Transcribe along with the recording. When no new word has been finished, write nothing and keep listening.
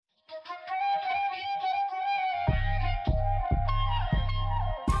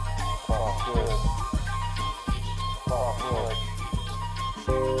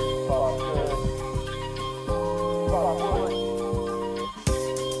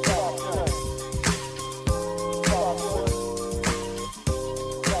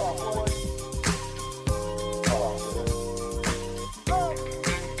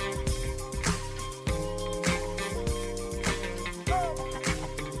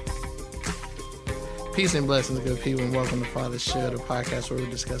Peace and blessings, good people, and welcome to Father's Show, the podcast where we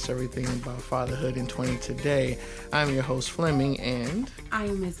discuss everything about fatherhood in 20 today. I'm your host, Fleming, and I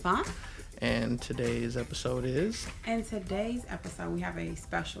am Ms. Vaughn. And today's episode is? In today's episode, we have a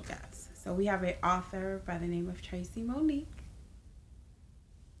special guest. So we have an author by the name of Tracy Monique.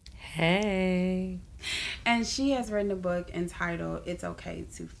 Hey. And she has written a book entitled, It's Okay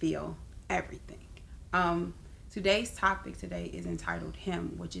to Feel Everything. Today's topic today is entitled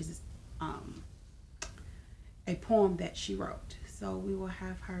Him, which is a poem that she wrote. So we will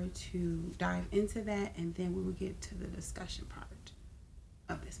have her to dive into that, and then we will get to the discussion part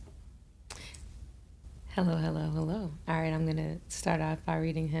of this poem. Hello. All right, I'm going to start off by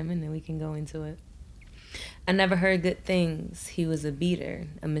reading him, and then we can go into it. I never heard good things. He was a beater,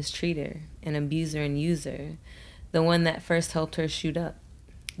 a mistreater, an abuser and user. The one that first helped her shoot up.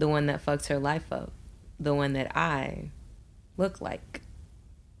 The one that fucked her life up. The one that I look like.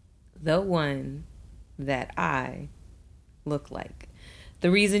 The one that I look like. The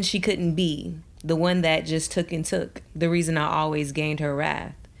reason she couldn't be. The one that just took and took. The reason I always gained her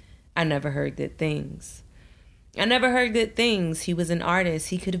wrath. I never heard good things. I never heard good things. He was an artist.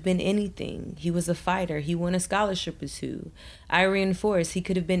 He could have been anything. He was a fighter. He won a scholarship or two. I reinforce he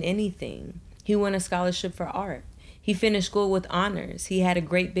could have been anything. He won a scholarship for art. He finished school with honors. He had a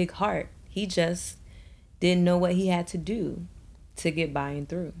great big heart. He just didn't know what he had to do to get by and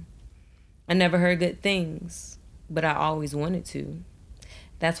through. I never heard good things, but I always wanted to.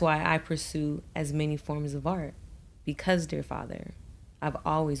 That's why I pursue as many forms of art. Because, dear Father, I've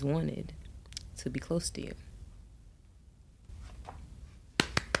always wanted to be close to you.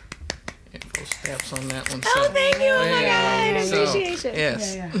 Full steps on that one. Oh, thank you. Oh, my God. So, appreciation.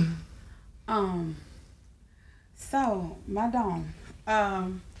 yes. Yeah. So, Madame.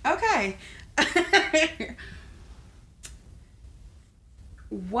 Okay.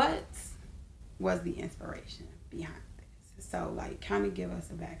 What was the inspiration behind this? So, kind of give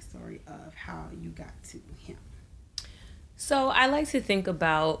us a backstory of how you got to him. So I like to think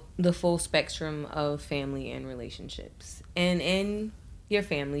about the full spectrum of family and relationships. And in your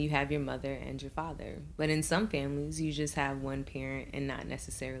family, you have your mother and your father. But in some families, you just have one parent and not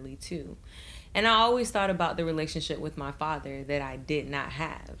necessarily two. And I always thought about the relationship with my father that I did not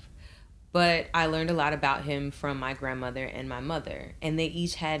have. But I learned a lot about him from my grandmother and my mother. And they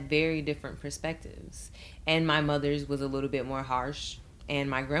each had very different perspectives. And my mother's was a little bit more harsh. And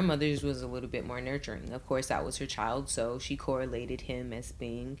my grandmother's was a little bit more nurturing. Of course, that was her child, so she correlated him as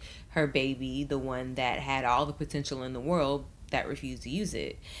being her baby, the one that had all the potential in the world that refused to use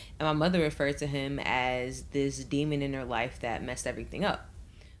it. And my mother referred to him as this demon in her life that messed everything up.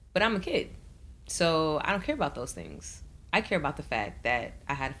 But I'm a kid, so I don't care about those things. I care about the fact that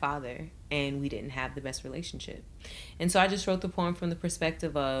I had a father and we didn't have the best relationship. And so I just wrote the poem from the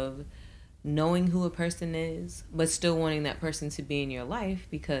perspective of knowing who a person is, but still wanting that person to be in your life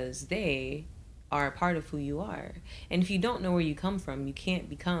because they are a part of who you are. And if you don't know where you come from, you can't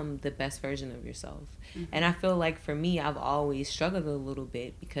become the best version of yourself. Mm-hmm. And I feel like for me, I've always struggled a little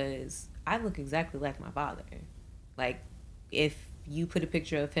bit because I look exactly like my father. Like, if you put a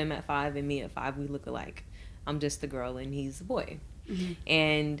picture of him at 5 and me at 5, we look alike. I'm just the girl and he's the boy. Mm-hmm.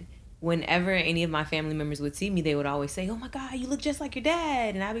 And whenever any of my family members would see me, they would always say, "Oh my God, you look just like your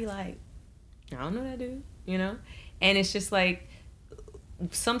dad." And I'd be like, I don't know that dude, you know? And it's just like,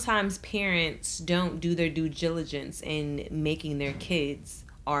 sometimes parents don't do their due diligence in making their kids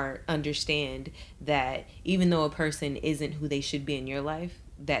or understand that even though a person isn't who they should be in your life,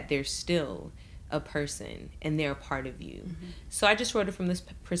 that they're still a person and they're a part of you. Mm-hmm. So I just wrote it from this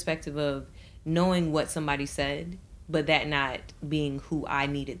perspective of knowing what somebody said, but that not being who I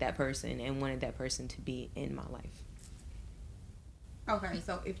needed that person and wanted that person to be in my life. Okay,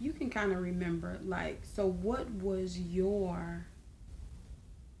 so if you can kind of remember, so what was your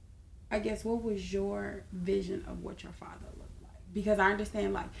vision of what your father looked like? Because I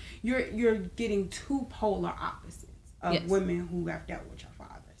understand, you're getting two polar opposites of yes. women who have dealt with your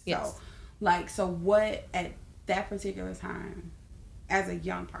father. So, yes. So what at that particular time, as a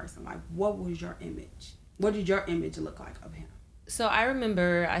young person, what was your image? What did your image look like of him? So I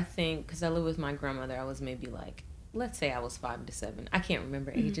remember, I think, because I lived with my grandmother, I was maybe let's say I was 5 to 7. I can't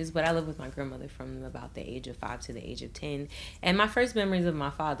remember ages, but I lived with my grandmother from about the age of 5 to the age of 10. And my first memories of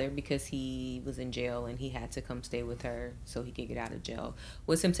my father, because he was in jail and he had to come stay with her so he could get out of jail,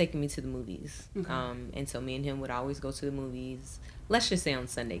 was him taking me to the movies. Okay. And so me and him would always go to the movies. Let's just say on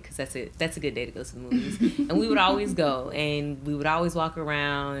Sunday, because that's a good day to go to the movies. And we would always go, and we would always walk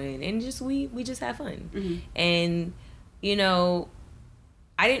around, and just we just had fun. Mm-hmm. And, you know,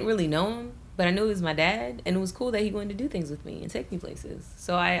 I didn't really know him, but I knew he was my dad, and it was cool that he wanted to do things with me and take me places.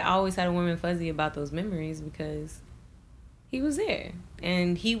 So I always had a warm and fuzzy about those memories because he was there.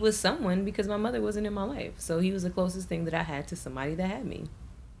 And he was someone because my mother wasn't in my life. So he was the closest thing that I had to somebody that had me.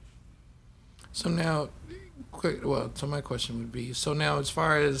 So now, so my question would be, so now as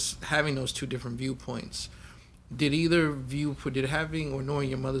far as having those two different viewpoints, did having or knowing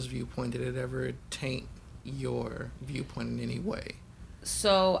your mother's viewpoint, did it ever taint your viewpoint in any way?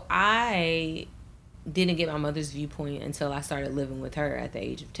 So I didn't get my mother's viewpoint until I started living with her at the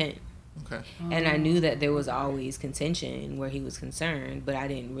age of 10. Okay. And I knew that there was always contention where he was concerned, but I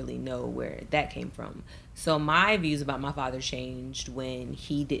didn't really know where that came from. So my views about my father changed when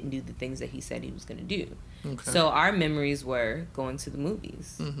he didn't do the things that he said he was going to do. Okay. So our memories were going to the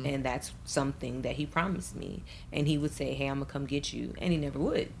movies, mm-hmm. and that's something that he promised me. And he would say, hey, I'm going to come get you, and he never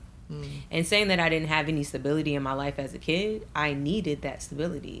would. And saying that I didn't have any stability in my life as a kid, I needed that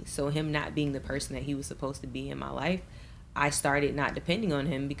stability. So him not being the person that he was supposed to be in my life, I started not depending on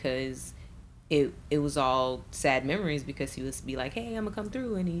him because it was all sad memories because he would be like, hey, I'm going to come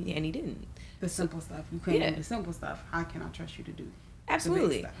through, and he didn't. The simple stuff. You couldn't do the simple stuff. How can I trust you to do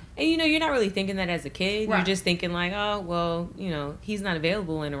Absolutely. And, you know, you're not really thinking that as a kid. Right. You're just thinking like, oh, well, you know, he's not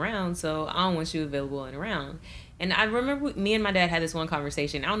available and around, so I don't want you available and around. And I remember me and my dad had this one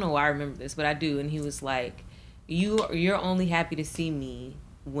conversation. I don't know why I remember this, but I do. And he was like, you're only happy to see me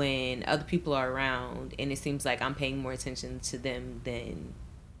when other people are around, and it seems like I'm paying more attention to them than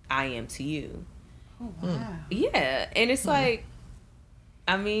I am to you. Oh, wow. Yeah. And it's like,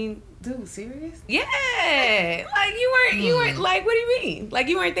 I mean, dude, serious? Yeah. Like you weren't like, what do you mean? Like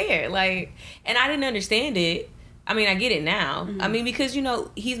you weren't there. Like, and I didn't understand it. I mean, I get it now. Mm-hmm. I mean, because, you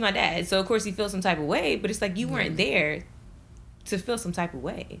know, he's my dad. So, of course, he feels some type of way. But it's like you weren't there to feel some type of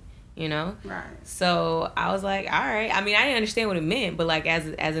way, you know? Right. So, I was like, all right. I mean, I didn't understand what it meant. But, like, as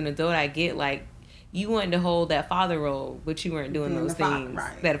an adult, I get, like, you wanted to hold that father role, but you weren't doing those things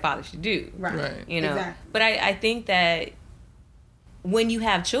that a father should do. Right. You know? Exactly. But I think that when you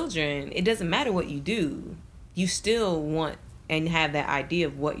have children, it doesn't matter what you do. You still want and have that idea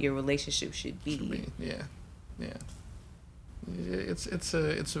of what your relationship should be. Yeah. Yeah, it's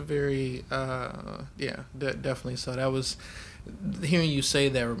a very definitely. So that was hearing you say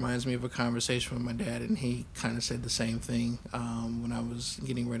that reminds me of a conversation with my dad, and he kind of said the same thing when I was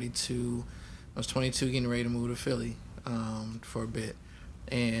I was 22, getting ready to move to Philly for a bit,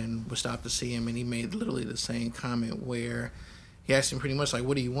 and we stopped to see him, and he made literally the same comment where he asked him pretty much like,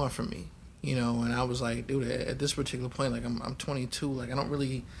 "What do you want from me?" You know, and I was like, dude, at this particular point, like I'm 22, like I don't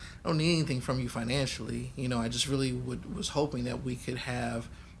need anything from you financially. You know, I just really was hoping that we could have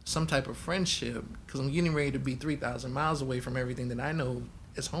some type of friendship because I'm getting ready to be 3,000 miles away from everything that I know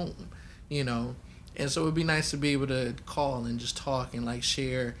is home, you know. And so it would be nice to be able to call and just talk and like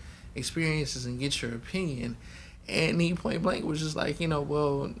share experiences and get your opinion. And he point blank was just like, you know,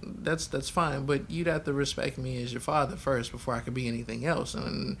 well, that's fine, but you'd have to respect me as your father first before I could be anything else.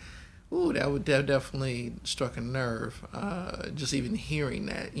 And ooh, that definitely struck a nerve, just even hearing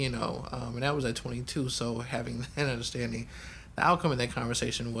that, you know. And that was at 22, so having that understanding, the outcome of that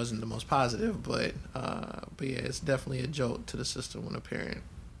conversation wasn't the most positive, but yeah, it's definitely a jolt to the system when a parent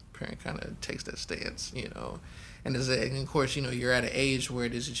kind of takes that stance, you know. And of course, you know, you're at an age where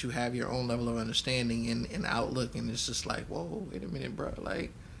it is that you have your own level of understanding and outlook, and it's just like, whoa, wait a minute, bro,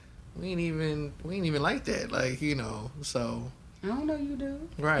 like we ain't even like that, like, you know, so. I don't know you do.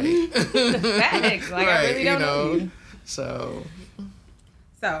 Right. Facts. Like, right, I really don't know you. So,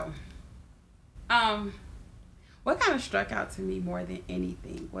 what kind of struck out to me more than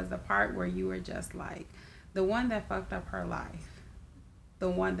anything was the part where you were just like, the one that fucked up her life, the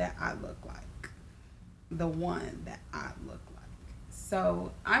one that I look like, the one that I look like.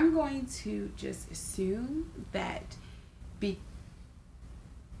 So, I'm going to just assume that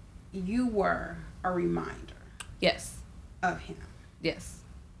you were a reminder. Yes. Of him. Yes.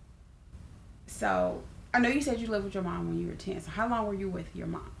 So, I know you said you lived with your mom when you were 10. So, how long were you with your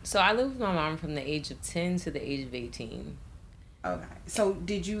mom? So, I lived with my mom from the age of 10 to the age of 18. Okay. So,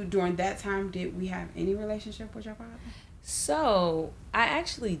 during that time, did we have any relationship with your father? So, I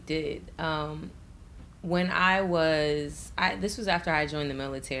actually did. When this was after I joined the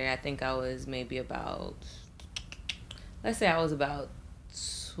military. I think I was maybe about let's say I was about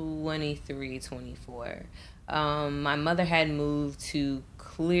 23, 24. My mother had moved to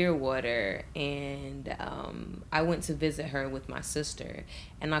Clearwater, and I went to visit her with my sister,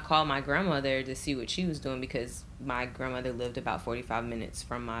 and I called my grandmother to see what she was doing, because my grandmother lived about 45 minutes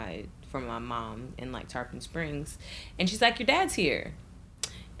from my mom in like Tarpon Springs, and she's like, your dad's here.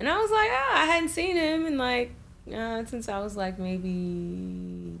 And I was like, I hadn't seen him in like since I was like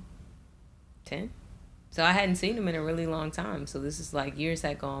maybe 10. So I hadn't seen him in a really long time. So this is like years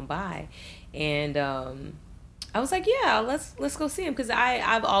had gone by, and I was like, yeah, let's go see him, because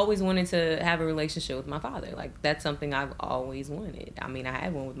I've always wanted to have a relationship with my father. Like, that's something I've always wanted. I mean, I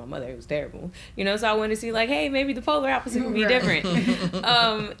had one with my mother. It was terrible. You know, so I wanted to see, like, hey, maybe the polar opposite would be different.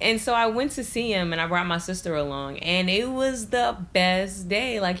 And so I went to see him, and I brought my sister along, and it was the best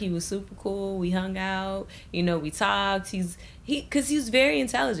day. Like, he was super cool. We hung out. You know, we talked. Because he was very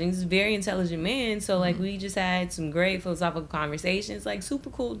intelligent. He's a very intelligent man. So, like, we just had some great philosophical conversations. Like, super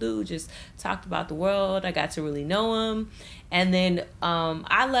cool dude. Just talked about the world. I got to really know him. And then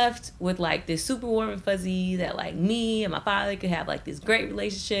I left with, like, this super warm and fuzzy that, like, me and my father could have, like, this great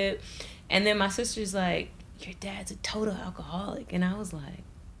relationship. And then my sister's like, your dad's a total alcoholic. And I was like,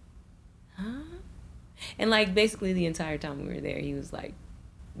 huh? And, like, basically the entire time we were there, he was, like,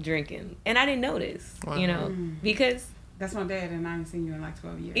 drinking. And I didn't notice, you know, because... That's my dad, and I ain't seen you in like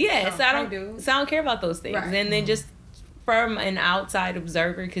 12 years. Yeah, so I don't care about those things. Right. And then just from an outside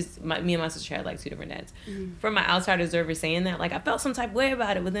observer, because me and my sister had like 2 different dads. Mm-hmm. From an outside observer saying that, like, I felt some type of way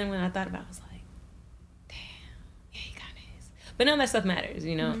about it. But then when I thought about it, I was like, damn, yeah, he kind of is. But none of that stuff matters,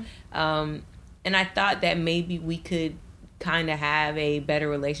 you know? Mm-hmm. And I thought that maybe we could kind of have a better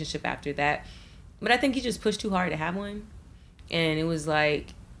relationship after that. But I think he just pushed too hard to have one. And it was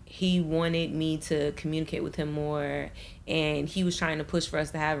like... he wanted me to communicate with him more, and he was trying to push for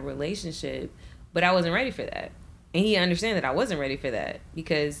us to have a relationship, but I wasn't ready for that. And he understood that I wasn't ready for that,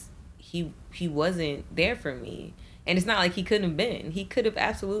 because he wasn't there for me. And it's not like he couldn't have been. He could have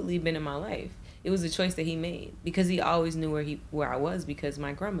absolutely been in my life. It was a choice that he made, because he always knew where I was, because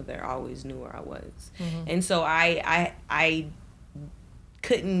my grandmother always knew where I was. Mm-hmm. And so I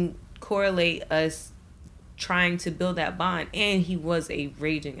couldn't correlate us trying to build that bond, and he was a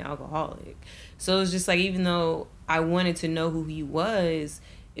raging alcoholic. So it was just like, even though I wanted to know who he was,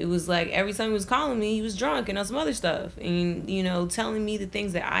 it was like every time he was calling me, he was drunk and on some other stuff, and, you know, telling me the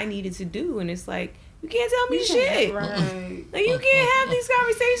things that I needed to do. And it's like, you can't tell me shit. Right. Like, you can't have these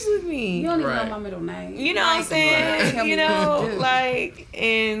conversations with me. You don't even know my middle name. You know what I'm saying? Right. You know, like,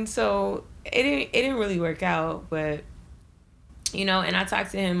 and so it didn't really work out. But, you know, and I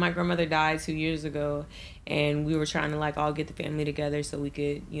talked to him. My grandmother died 2 years ago, and we were trying to, like, all get the family together so we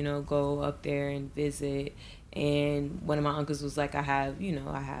could, you know, go up there and visit. And one of my uncles was like, I have,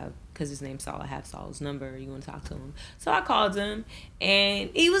 because his name's Saul, I have Saul's number. You want to talk to him? So I called him, and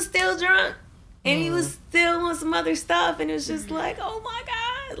he was still drunk. And he was still on some other stuff. And it was just like, oh, my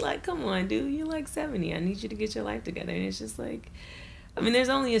God. Like, come on, dude. You're like 70. I need you to get your life together. And it's just like, I mean, there's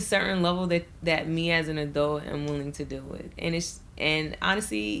only a certain level that me as an adult am willing to deal with. And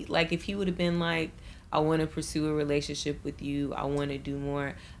honestly, like, if he would have been like, I want to pursue a relationship with you, I want to do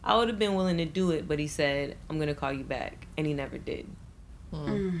more, I would have been willing to do it. But he said, I'm going to call you back. And he never did.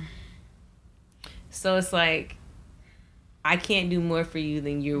 So it's like, I can't do more for you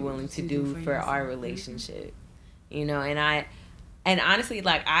than you're willing to do for our relationship. You know, and honestly,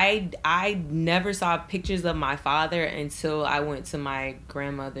 like, I never saw pictures of my father until I went to my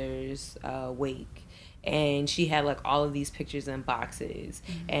grandmother's wake. And she had, like, all of these pictures in boxes.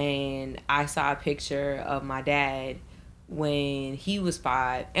 Mm-hmm. And I saw a picture of my dad when he was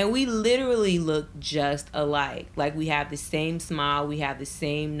 5. And we literally look just alike. Like, we have the same smile. We have the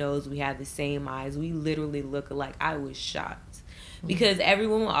same nose. We have the same eyes. We literally look alike. I was shocked. Mm-hmm. Because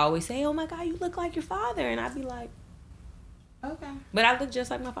everyone will always say, oh, my God, you look like your father. And I'd be like, okay. But I look just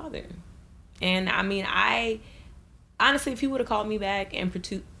like my father. And, I mean, honestly, if he would have called me back and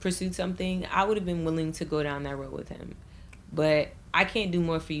pursued something, I would have been willing to go down that road with him. But I can't do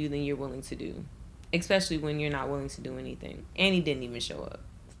more for you than you're willing to do, especially when you're not willing to do anything. And he didn't even show up.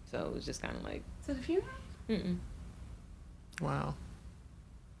 So it was just kind of like... To the funeral? Mm-mm. Wow.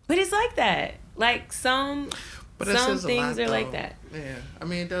 But it's like that. Like, some things are like that. Yeah. I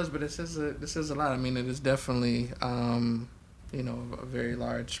mean, it does, but this is a lot. I mean, it is definitely... a very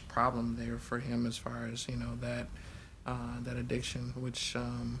large problem there for him as far as, that addiction, which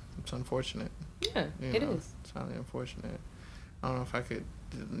it's unfortunate. Yeah, it is. It's highly unfortunate. I don't know if I could,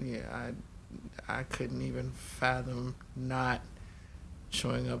 I couldn't even fathom not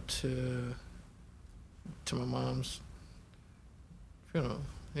showing up to my mom's funeral,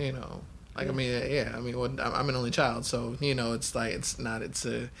 Like, I mean, yeah, I mean, well, I'm an only child, so, you know, it's like, it's not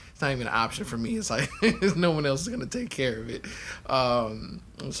even an option for me. It's like, no one else is going to take care of it.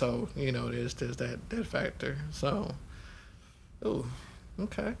 So, you know, there's that factor. So, oh,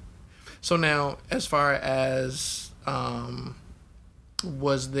 okay. So now, as far as,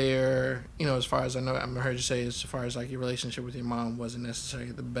 was there, you know, as far as I know, I heard you say, as far as like your relationship with your mom wasn't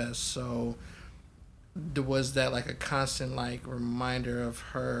necessarily the best. So, was that like a constant like reminder of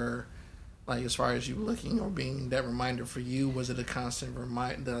her? Like, as far as you looking or being that reminder for you, was it a constant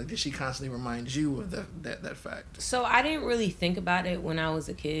reminder? Like, did she constantly remind you of that fact? So I didn't really think about it when I was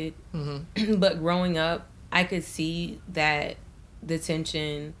a kid. Mm-hmm. But growing up, I could see that the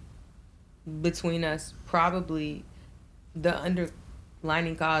tension between us, probably the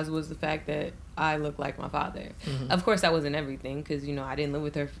underlining cause was the fact that I looked like my father. Mm-hmm. Of course, that wasn't everything, because, you know, I didn't live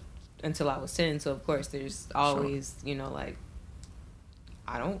with her until I was 10. So, of course, there's always, you know, like,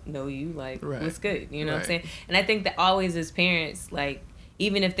 I don't know you, like, right. What's good, you know what I'm saying? And I think that always as parents, like,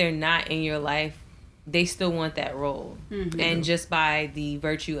 even if they're not in your life, they still want that role. Mm-hmm. And just by the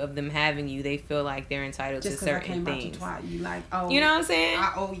virtue of them having you, they feel like they're entitled to certain things. You like, oh, you know what I'm saying?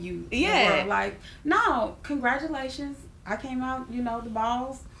 I owe you. Yeah. Like, no, congratulations. I came out, you know, the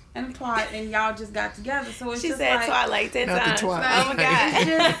balls and the twat, and y'all just got together. So it's she just said like, twat like 10 times. The twat. Oh my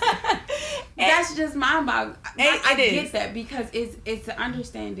God. That's just mind boggling. I is. get that, because it's an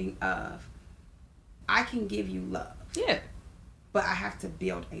understanding of, I can give you love. Yeah. But I have to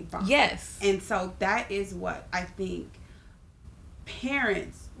build a bond. Yes. And so that is what I think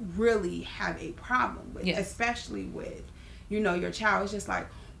parents really have a problem with, especially with, you know, your child. It's just like,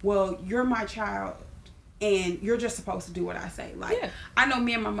 well, you're my child and you're just supposed to do what I say. Like, I know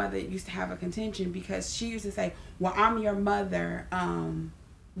me and my mother used to have a contention, because she used to say, well, I'm your mother.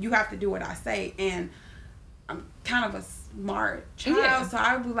 You have to do what I say. And I'm kind of a smart child, so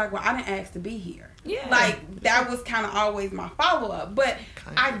I would be like, well, I didn't ask to be here. Yeah. Like, that was kind of always my follow-up, but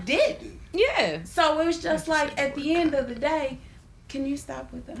I didn't. Yeah. So it was just like, at the end of the day, can you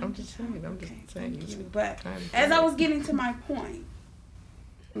stop with that? I'm just saying. Thank you. But as I was getting to my point,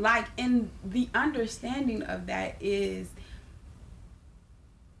 like, in the understanding of that is,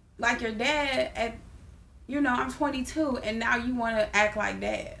 like, your dad at, you know, I'm 22 and now you want to act like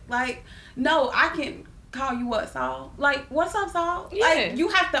dad. Like, no, I can call you what, Saul? Like, what's up, Saul? Yeah. Like, you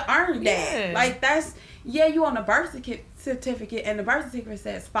have to earn that. Yeah. Like, that's, you on a birth certificate and the birth certificate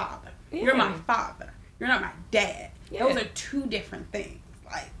says father. Yeah. You're my father. You're not my dad. Yeah. Those are two different things.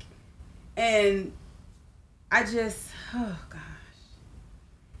 Like, and I just, oh gosh.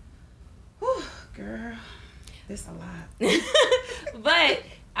 Whew, girl, this a lot. But,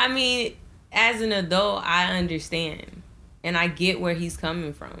 I mean, as an adult, I understand. And I get where he's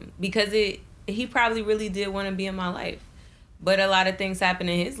coming from. Because he probably really did want to be in my life. But a lot of things happen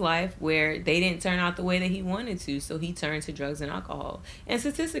in his life where they didn't turn out the way that he wanted to. So he turned to drugs and alcohol. And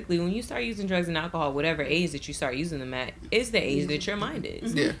statistically, when you start using drugs and alcohol, whatever age that you start using them at, is the age that your mind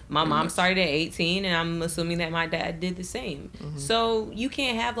is. Yeah. My mom started at 18, and I'm assuming that my dad did the same. Mm-hmm. So you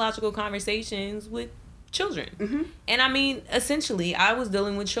can't have logical conversations with children. Mm-hmm. And I mean, essentially, I was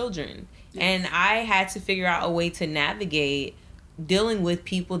dealing with children. Yes. And I had to figure out a way to navigate dealing with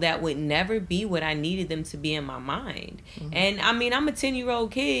people that would never be what I needed them to be in my mind. Mm-hmm. And I mean, I'm a 10-year-old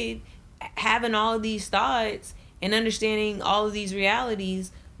kid having all of these thoughts and understanding all of these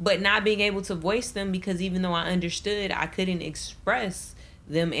realities, but not being able to voice them, because even though I understood, I couldn't express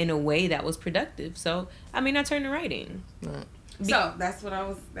them in a way that was productive. So, I mean, I turned to writing. Right. So that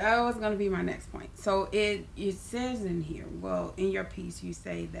was going to be my next point. So it says in here, well, in your piece, you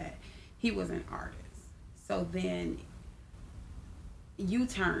say that he was an artist. So then you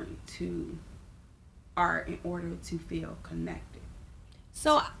turn to art in order to feel connected.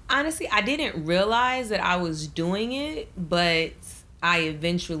 So honestly, I didn't realize that I was doing it, but I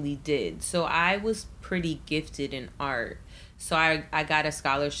eventually did. So I was pretty gifted in art. So I got a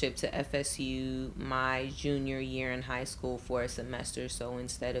scholarship to FSU my junior year in high school for a semester. So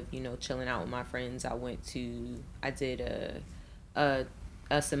instead of, chilling out with my friends, I did a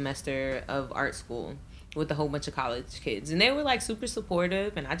semester of art school with a whole bunch of college kids, and they were like super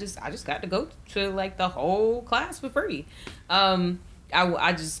supportive, and I just got to go to like the whole class for free. I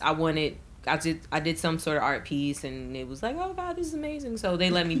did some sort of art piece, and it was like, oh God, this is amazing. So they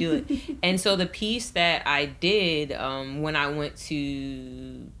let me do it. And so the piece that I did when I went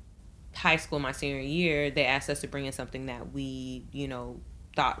to high school my senior year, they asked us to bring in something that we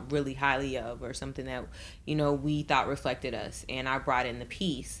thought really highly of, or something that, you know, we thought reflected us. And I brought in the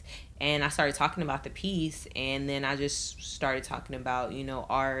piece, and I started talking about the piece, and then I just started talking about, you know,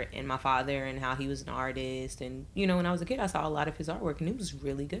 art and my father and how he was an artist. And, you know, when I was a kid, I saw a lot of his artwork, and it was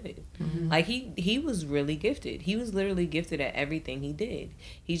really good. Mm-hmm. Like, he was really gifted. He was literally gifted at everything he did.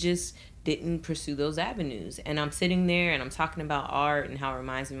 He just didn't pursue those avenues. And I'm sitting there and I'm talking about art and how it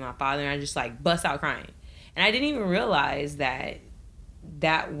reminds me of my father, and I just like bust out crying. And I didn't even realize that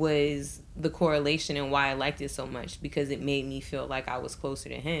was the correlation and why I liked it so much, because it made me feel like I was closer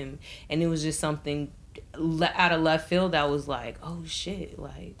to him. And it was just something out of left field that was like, oh shit,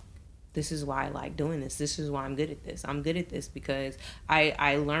 like, this is why I like doing this. This is why I'm good at this. I'm good at this because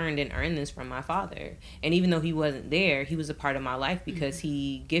I learned and earned this from my father. And even though he wasn't there, he was a part of my life because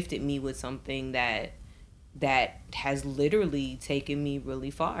he gifted me with something that has literally taken me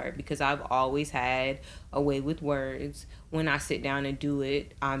really far, because I've always had a way with words. When I sit down and do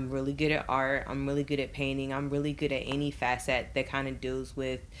it, I'm really good at art. I'm really good at painting. I'm really good at any facet that kind of deals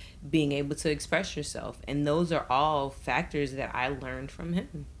with being able to express yourself. And those are all factors that I learned from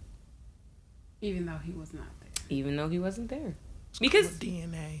him. Even though he was not there. Even though he wasn't there. It's because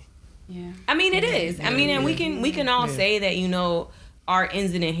DNA. Yeah. I mean, it is. I mean, and we can all say that, you know, art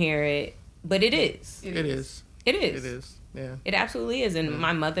ends in inherit, but it is. It is. It is. It is. Yeah. It absolutely is. And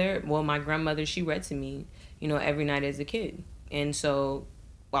my grandmother, she read to me, you know, every night as a kid. And so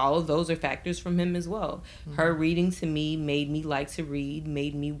all of those are factors from him as well. Mm-hmm. Her reading to me made me like to read,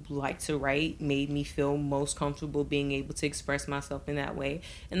 made me like to write, made me feel most comfortable being able to express myself in that way.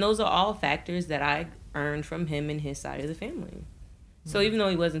 And those are all factors that I earned from him and his side of the family. Mm-hmm. So even though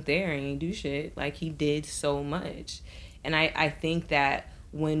he wasn't there and he didn't do shit, like, he did so much. And I think that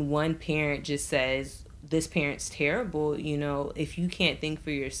when one parent just says, this parent's terrible, you know, if you can't think for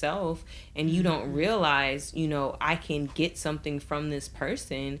yourself and you don't realize, you know, I can get something from this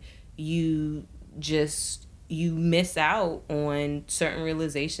person, you miss out on certain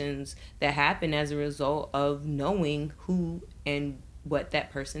realizations that happen as a result of knowing who and what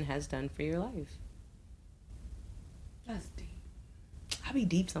that person has done for your life. That's deep. I be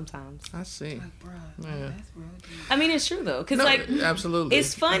deep sometimes. I see. Like, bro, that's real deep. I mean, it's true though, cause absolutely,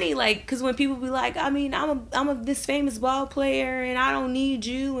 it's funny, like, cause when people be like, I mean, I'm this famous ball player and I don't need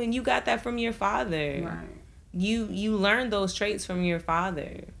you, and you got that from your father. Right. You learned those traits from your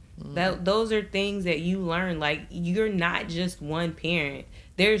father. Those are things that you learn. Like, you're not just one parent.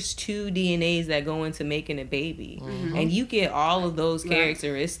 There's 2 DNAs that go into making a baby. Mm-hmm. And you get all of those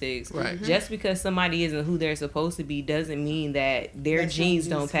characteristics. Right. Just because somebody isn't who they're supposed to be doesn't mean that their genes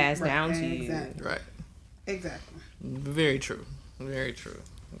don't pass down to you. Right. Exactly. Very true. Very true.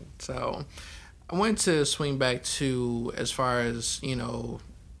 So I wanted to swing back to, as far as, you know,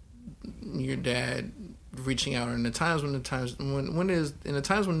 your dad reaching out, and the times when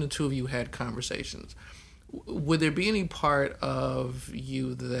the two of you had conversations, would there be any part of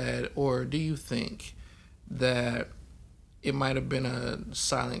you that, or do you think that it might have been a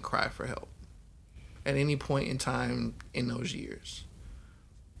silent cry for help at any point in time in those years?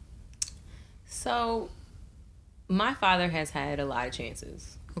 So my father has had a lot of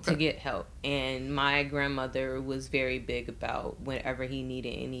chances to get help, and my grandmother was very big about whenever he needed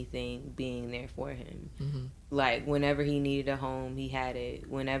anything being there for him. Mm-hmm. Like, whenever he needed a home, he had it.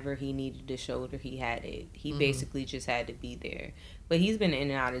 Whenever he needed a shoulder, he had it. He basically just had to be there. But he's been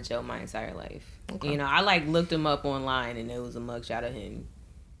in and out of jail my entire life. You know, I looked him up online, and there was a mugshot of him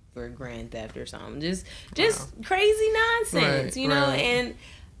for grand theft or something. Just crazy nonsense, you know. And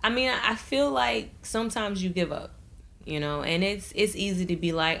I mean, I feel like sometimes you give up. You know, and it's easy to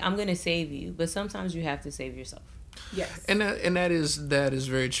be like, I'm gonna save you, but sometimes you have to save yourself. Yes, and that is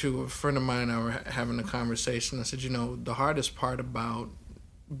very true. A friend of mine and I were having a conversation. I said, you know, the hardest part about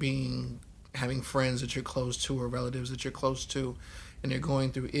having friends that you're close to or relatives that you're close to, and they're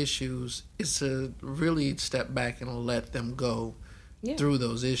going through issues, is to really step back and let them go through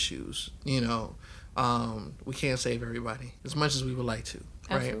those issues. You know, we can't save everybody as much as we would like to,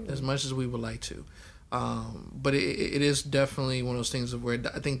 right? Absolutely. As much as we would like to. But it is definitely one of those things of where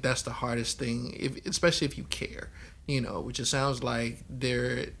I think that's the hardest thing, especially if you care, you know, which it sounds like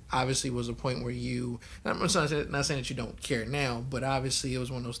there obviously was a point where I'm not saying that you don't care now, but obviously it was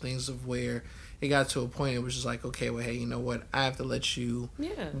one of those things of where it got to a point, it was just like, okay, well, hey, you know what, I have to let you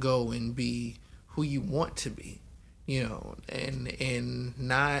go and be who you want to be, you know, and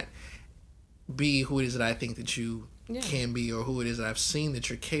not be who it is that I think that you can be, or who it is that I've seen that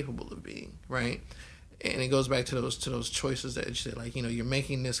you're capable of being, right? And it goes back to those choices that you said, like, you know, you're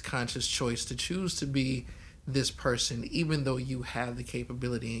making this conscious choice to choose to be this person, even though you have the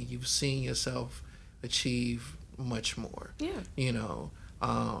capability and you've seen yourself achieve much more. Yeah. You know,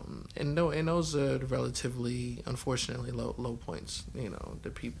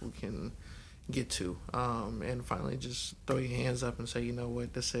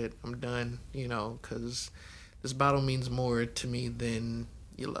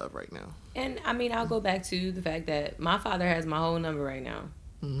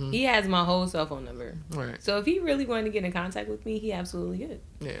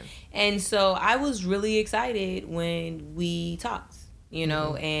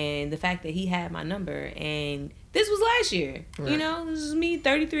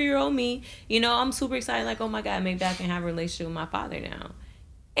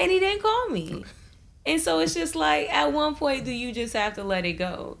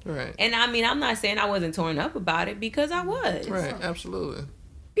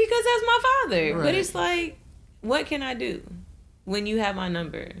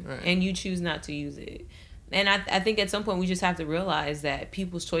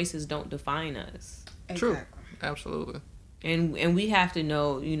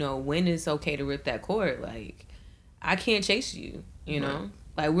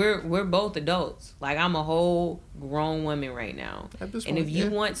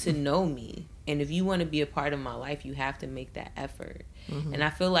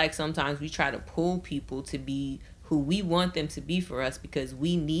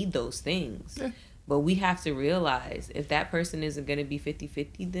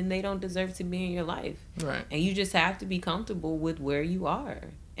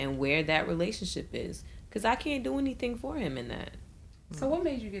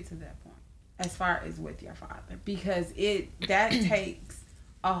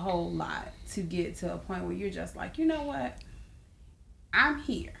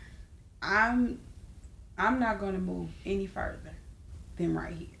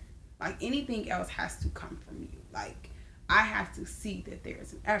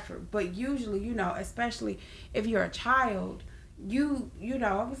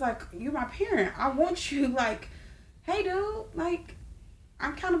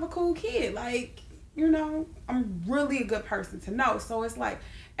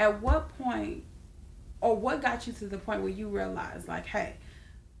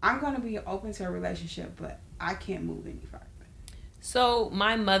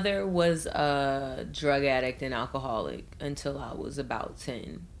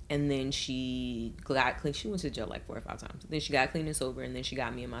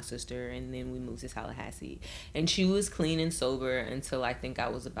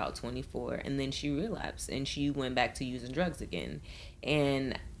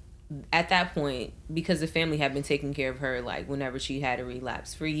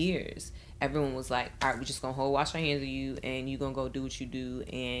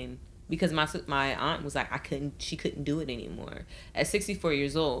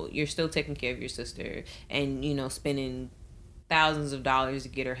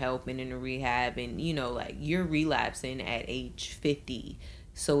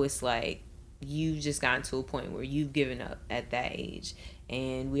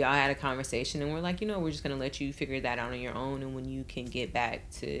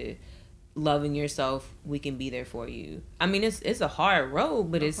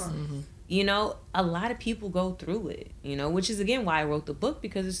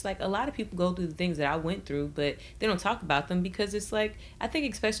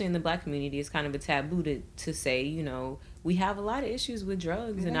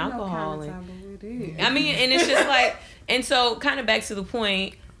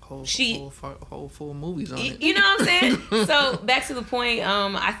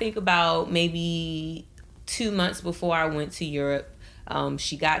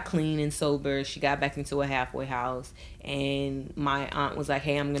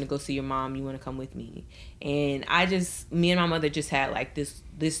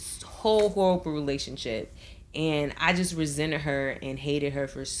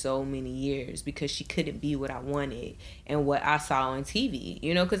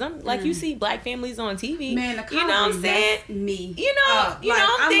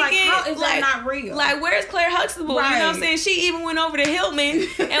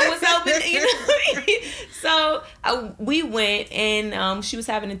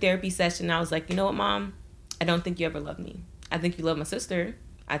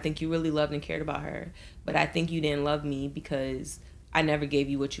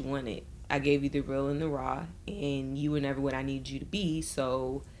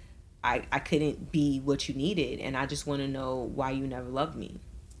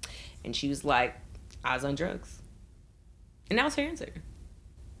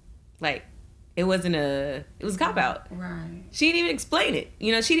 It was a cop out. Right. She didn't even explain it.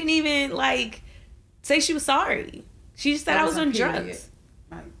 You know, she didn't even like say she was sorry. She just said I was on drugs.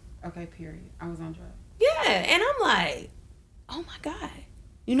 Like, okay, period. I was on drugs. Yeah, and I'm like, oh my God.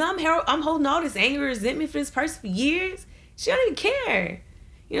 You know, I'm holding all this anger, resentment for this person for years. She don't even care.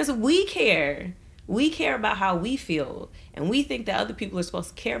 You know, so we care. We care about how we feel. And we think that other people are supposed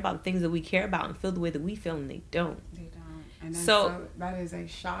to care about the things that we care about and feel the way that we feel, and they don't. They don't. And so that is a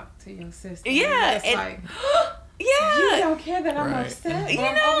shock to your system. Yeah. It's like, yeah. You don't care that I'm upset. You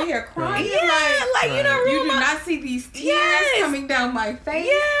I'm know, over here crying. Yeah, like you know, you do not see these tears coming down my face.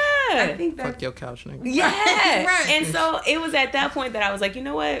 Yeah. I think that. Fuck your couch, nigga. Yeah. Right. And so it was at that point that I was like, you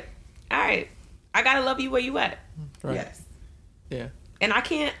know what? All right, I gotta love you where you at. Right. Yes. Yeah. And I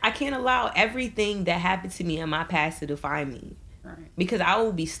can't allow everything that happened to me in my past to define me. Right. Because I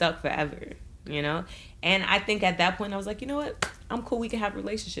will be stuck forever, you know? And I think at that point I was like, you know what? I'm cool, we can have a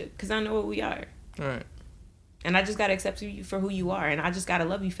relationship because I know what we are. Right. And I just got to accept you for who you are, and I just got to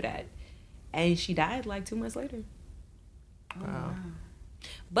love you for that. And she died like 2 months later. Oh, wow.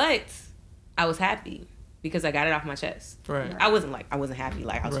 But I was happy because I got it off my chest. Right. I wasn't happy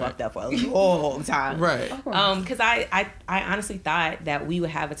like I was fucked up for a long time. Right. Because I honestly thought that we would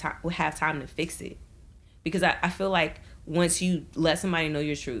have time to fix it, because I feel like once you let somebody know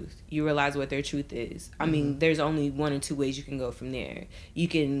your truth, you realize what their truth is. I mean, there's only 1 or 2 ways you can go from there. You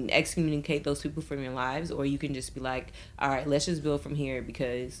can excommunicate those people from your lives, or you can just be like, all right, let's just build from here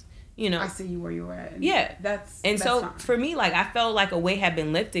because, you know. I see you where you were at. Yeah. That's so fine. for me, like, I felt like a weight had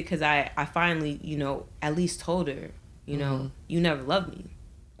been lifted because I finally, you know, at least told her, you know, you never loved me.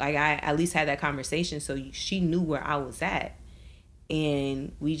 Like, I at least had that conversation so she knew where I was at.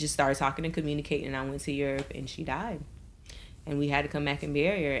 And we just started talking and communicating, and I went to Europe and she died. And we had to come back and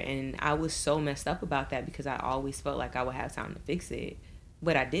bury her. And I was so messed up about that because I always felt like I would have time to fix it.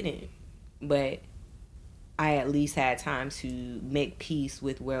 But I didn't. But I at least had time to make peace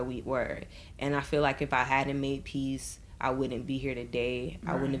with where we were. And I feel like if I hadn't made peace, I wouldn't be here today.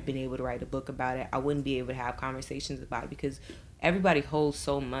 Right. I wouldn't have been able to write a book about it. I wouldn't be able to have conversations about it because everybody holds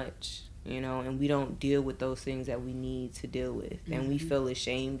so much, you know, and we don't deal with those things that we need to deal with. And we feel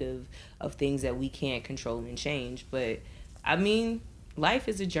ashamed of things that we can't control and change. But I mean, life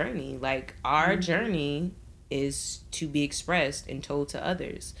is a journey. Like, our journey is to be expressed and told to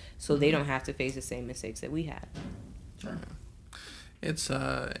others so they don't have to face the same mistakes that we have. Sure. It's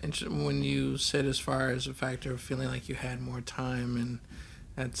interesting when you said as far as the factor of feeling like you had more time, and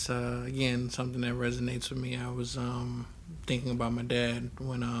that's again something that resonates with me. I was thinking about my dad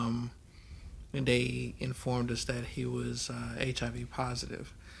when they informed us that he was HIV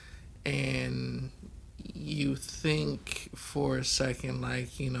positive, and you think for a second,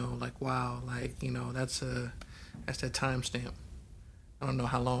 like, you know, like, wow, like, you know, that's that timestamp. I don't know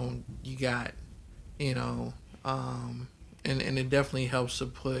how long you got, you know, and it definitely helps to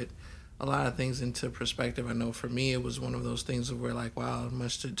put a lot of things into perspective. I know for me, it was one of those things where, like, wow,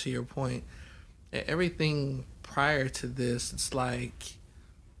 much to your point, everything prior to this, it's like,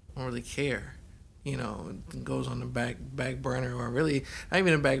 I don't really care. You know, it goes on the back burner, or really not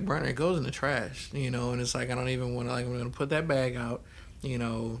even a back burner. It goes in the trash, you know, and it's like, I don't even want to, like, I'm going to put that bag out, you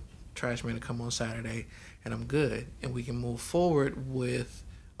know, trash man to come on Saturday, and I'm good. And we can move forward with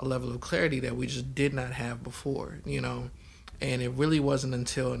a level of clarity that we just did not have before, you know. And it really wasn't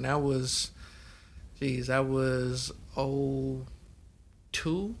until, and that was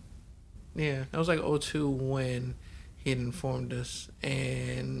 2002. Yeah, that was like 2002 when he had informed us,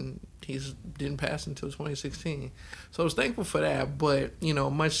 and he didn't pass until 2016. So I was thankful for that. But, you know,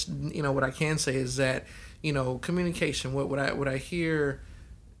 what I can say is that, you know, communication, what I hear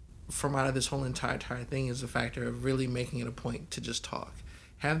from out of this whole entire thing is the factor of really making it a point to just talk.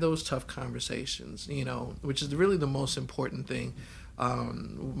 Have those tough conversations, you know, which is really the most important thing.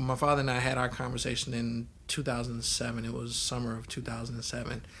 My father and I had our conversation in 2007. It was summer of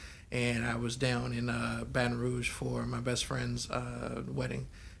 2007. And I was down in Baton Rouge for my best friend's wedding,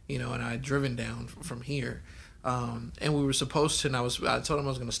 you know, and I had driven down from here. And we were supposed to, and I told him I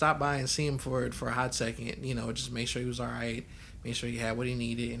was going to stop by and see him for a hot second, you know, just make sure he was all right, make sure he had what he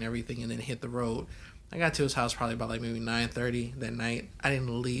needed and everything, and then hit the road. I got to his house probably about like maybe 9:30 that night. I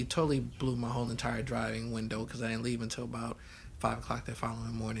didn't leave, totally blew my whole entire driving window because I didn't leave until about 5 o'clock that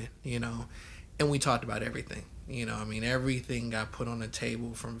following morning, you know. And we talked about everything, you know. I mean, everything got put on the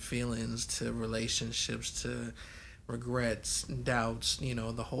table, from feelings to relationships to regrets, doubts, you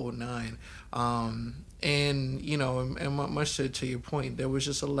know, the whole nine. And, you know, and much to your point, there was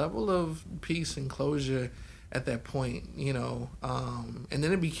just a level of peace and closure at that point, you know. And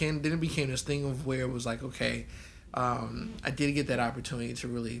then it became this thing of where it was like, okay, I did get that opportunity to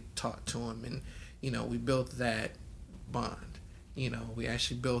really talk to him, and we built that bond. We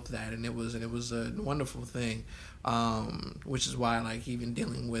actually built that, and it was a wonderful thing, which is why, like, even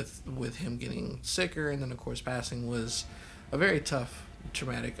dealing with him getting sicker and then of course passing was a very tough,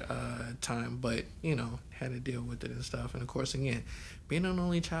 traumatic time, but had to deal with it and stuff. And of course, again, being an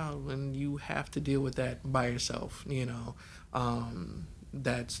only child, when you have to deal with that by yourself,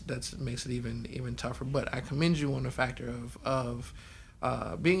 that's makes it even tougher. But I commend you on the factor of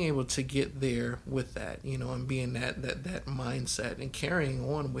being able to get there with that, and being that mindset and carrying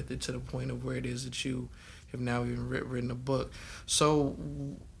on with it to the point of where it is that you have now even written a book. So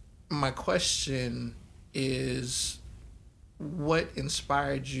my question is, what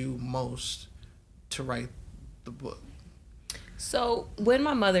inspired you most to write the book? So when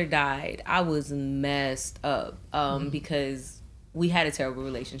my mother died, I was messed up because we had a terrible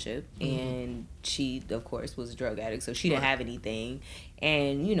relationship, and she, of course, was a drug addict, so she didn't have anything.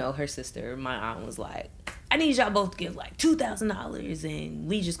 And, her sister, my aunt, was like, I need y'all both to give like $2,000 and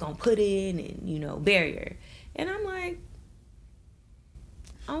we just gonna put in and, bury her. And I'm like,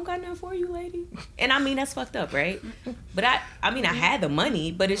 I don't got nothing for you, lady. And I mean, that's fucked up, right? But I mean, I had the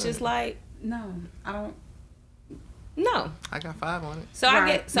money, but it's just like, no, I don't. No, I got 5 on it. So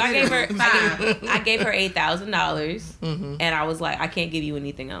right. I gave her I gave her $8,000, and I was like, I can't give you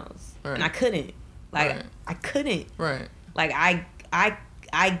anything else, right. And I couldn't, I couldn't, right? Like I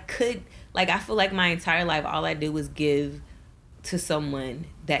could, like, I feel like my entire life all I did was give to someone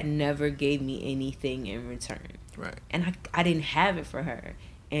that never gave me anything in return, right? And I didn't have it for her,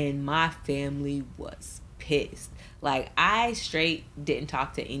 and my family was pissed. Like, I straight didn't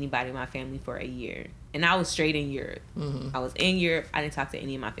talk to anybody in my family for a year. And I was straight in Europe. I was in Europe. I didn't talk to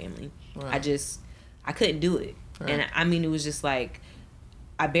any of my family. Right. I couldn't do it. Right. And I mean, it was just like,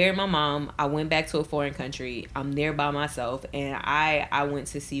 I buried my mom. I went back to a foreign country. I'm there by myself. And I went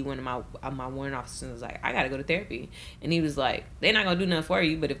to see one of my warrant officers and was like, I got to go to therapy. And he was like, they're not going to do nothing for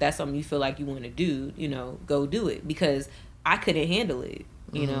you. But if that's something you feel like you want to do, go do it. Because I couldn't handle it,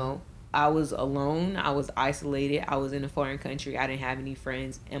 you know. I was alone. I was isolated. I was in a foreign country. I didn't have any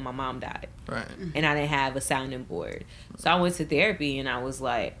friends, and my mom died. Right. And I didn't have a sounding board. So I went to therapy, and I was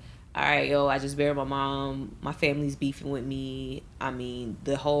like, all right, I just buried my mom. My family's beefing with me. I mean,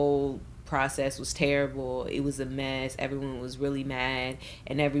 the whole process was terrible. It was a mess. Everyone was really mad,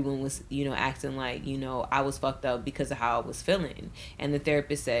 and everyone was, acting like, I was fucked up because of how I was feeling. And the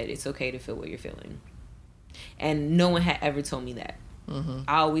therapist said, it's okay to feel what you're feeling. And no one had ever told me that.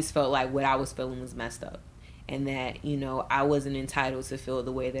 I always felt like what I was feeling was messed up, and that, I wasn't entitled to feel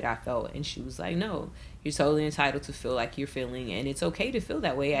the way that I felt. And she was like, no, you're totally entitled to feel like you're feeling, and it's okay to feel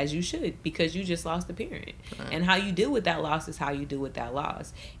that way, as you should, because you just lost a parent. Right. And how you deal with that loss is how you deal with that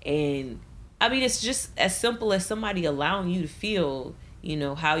loss. And I mean, it's just as simple as somebody allowing you to feel,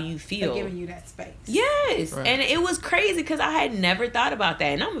 how you feel. They're giving you that space. Yes. Right. And it was crazy because I had never thought about that.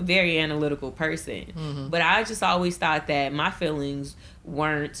 And I'm a very analytical person. But I just always thought that my feelings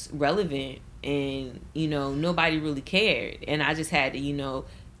weren't relevant, and, nobody really cared. And I just had to,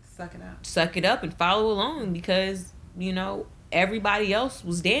 suck it up and follow along because, everybody else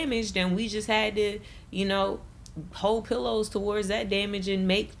was damaged, and we just had to, hold pillows towards that damage and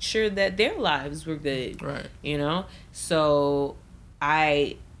make sure that their lives were good. Right. So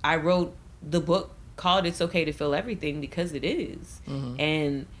I wrote the book called It's Okay to Feel Everything because it is.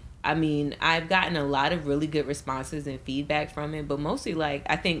 And I mean, I've gotten a lot of really good responses and feedback from it, but mostly, like,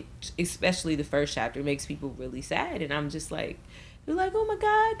 I think especially the first chapter makes people really sad, and I'm just like, they're like, oh my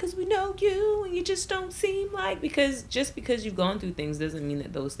God, because we know you and you just don't seem like, because just because you've gone through things doesn't mean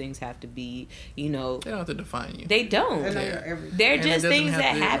that those things have to be, they don't have to define you. They don't. They're just things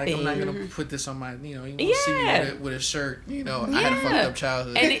that happen. Like, I'm not going to put this on my, you won't see me with a shirt, I had a fucked up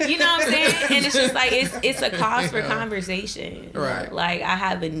childhood. And you know what I'm saying? And it's just like, it's a cause for conversation. Right. Like, I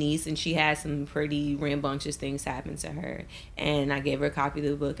have a niece, and she had some pretty rambunctious things happen to her. And I gave her a copy of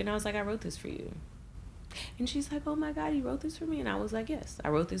the book, and I was like, I wrote this for you. And she's like, oh my God, you wrote this for me? And I was like, yes, I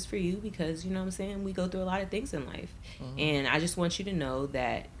wrote this for you because, you know what I'm saying, we go through a lot of things in life. And I just want you to know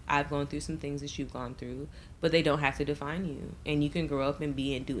that I've gone through some things that you've gone through, but they don't have to define you. And you can grow up and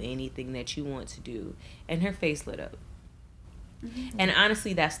be and do anything that you want to do. And her face lit up. And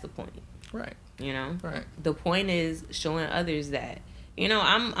honestly, that's the point. Right. Right. The point is showing others that,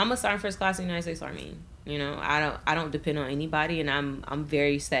 I'm a Sergeant First Class in the United States Army. I don't depend on anybody, and I'm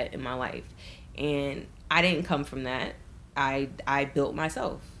very set in my life. And I didn't come from that. I built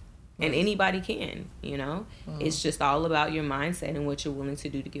myself. And anybody can, It's just all about your mindset and what you're willing to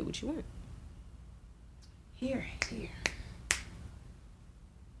do to get what you want. Here.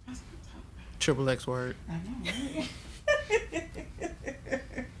 Triple X word. I know.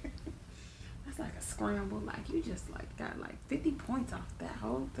 That's like a scramble. Like you just like got like 50 points off that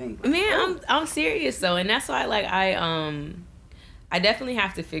whole thing. Like, Man, I'm serious though, and that's why like I definitely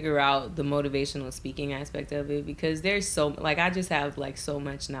have to figure out the motivational speaking aspect of it, because there's so like I just have like so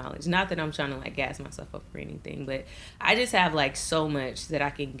much knowledge. Not that I'm trying to like gas myself up or anything, but I just have like so much that I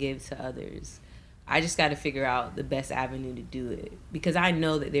can give to others. I just got to figure out the best avenue to do it, because I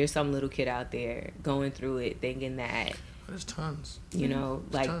know that there's some little kid out there going through it thinking that there's tons. You know,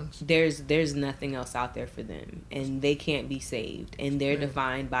 like tons. there's nothing else out there for them, and they can't be saved, and they're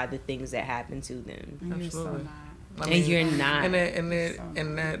defined by the things that happen to them. Absolutely. And you're not. And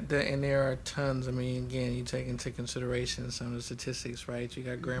there are tons. I mean, again, you take into consideration some of the statistics, right? You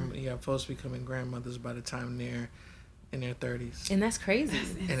got you got folks becoming grandmothers by the time they're in their 30s, and that's crazy.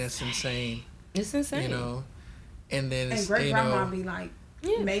 And it's insane. It's insane. You know, and then it's, great grandma be like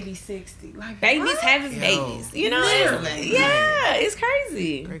maybe 60. Like babies having babies. You know, it's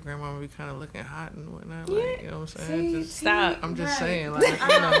crazy. Great grandma be kind of looking hot and whatnot. Like, you know what I'm saying? Stop. I'm just saying, like, you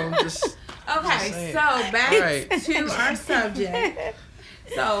know, just. Okay, so back to our subject.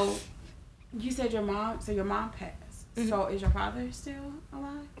 So, you said your mom passed. Mm-hmm. So, is your father still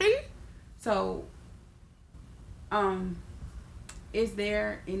alive? Mm-hmm. So, is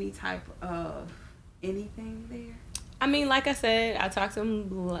there any type of anything there? I mean, like I said, I talked to him,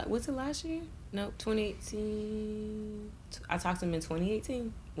 was it last year? No, 2018. I talked to him in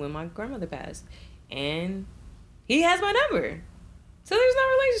 2018 when my grandmother passed. And he has my number. So there's no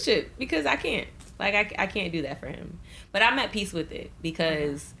relationship, because I can't. Like, I can't do that for him. But I'm at peace with it,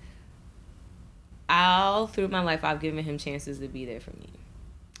 because all through my life, I've given him chances to be there for me.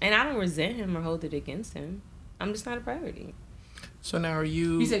 And I don't resent him or hold it against him. I'm just not a priority. So now are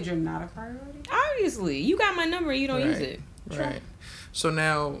you... You said you're not a priority? Obviously. You got my number, you don't use it. Right. So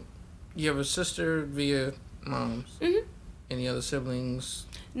now you have a sister via moms. Mm-hmm. Any other siblings?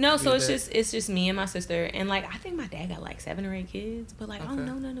 No, so it's just me and my sister, and like I think my dad got like 7 or 8 kids, but like I don't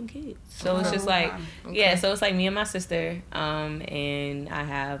know none of them kids. So it's just like so it's like me and my sister, and I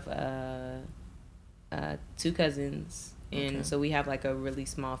have 2 cousins, and so we have like a really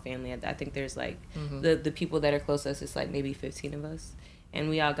small family. I think there's like the people that are close to us, it's like maybe 15 of us. And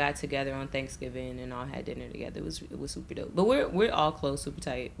we all got together on Thanksgiving and all had dinner together. It was super dope. But we're all close, super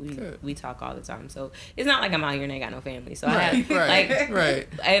tight. We talk all the time. So it's not like I'm out here and I got no family. So I have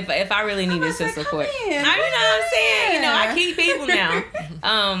if I really needed some support, you know what I'm saying. You know, I keep people now.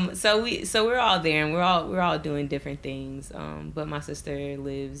 So we're all there, and we're all doing different things. But my sister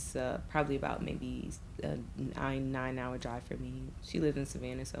lives probably about maybe a 9 hour drive from me. She lives in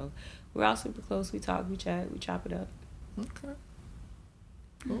Savannah, so we're all super close. We talk, we chat, we chop it up. Okay.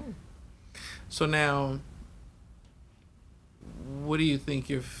 Cool. So now, what do you think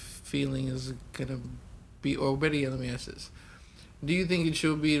your feeling is gonna be? Or better yet, let me ask this: do you think that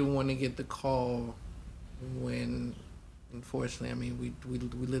you'll be the one to get the call when, unfortunately, I mean, we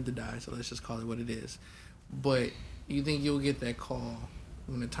live to die, so let's just call it what it is. But you think you'll get that call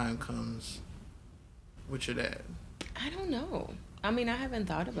when the time comes with your dad? I don't know. I mean, I haven't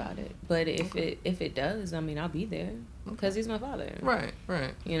thought about it, but if it does, I mean, I'll be there because he's my father. Right.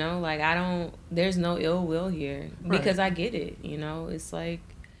 You know, like there's no ill will here because I get it. You know, it's like,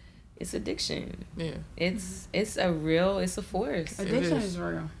 it's addiction. Yeah. It's a force. Addiction is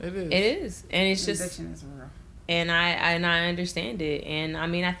real. It is, and it's just addiction is real. And I understand it, and I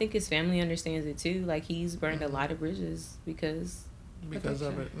mean, I think his family understands it too. Like, he's burned a lot of bridges because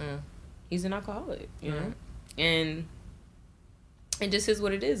of it. Yeah. He's an alcoholic, you know, and. It just is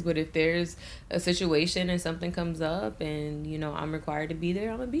what it is. But if there's a situation and something comes up and, you know, I'm required to be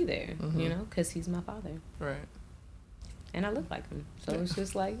there, I'm going to be there, you know, because he's my father. Right. And I look like him. So it's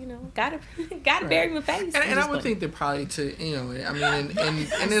just like, you know, gotta bury my face. And I would think that probably you know, I mean,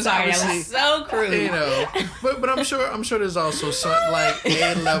 and there's sorry, obviously. That was so crude. You know, but I'm sure there's also some, like,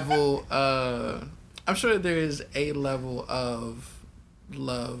 a level, I'm sure that there is a level of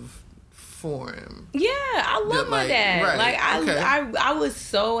love for him. Yeah, I love my dad. Right. Like I was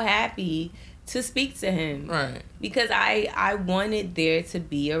so happy to speak to him. Right. Because I wanted there to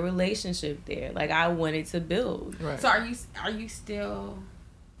be a relationship there. Like, I wanted to build. Right. So are you still,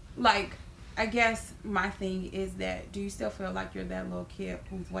 like, I guess my thing is that, do you still feel like you're that little kid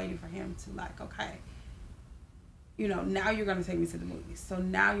who's waiting for him to, like, okay, you know, now you're going to take me to the movies. So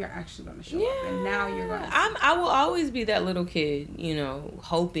now you're actually going to show up. And now you're going to... I will always be that little kid, you know,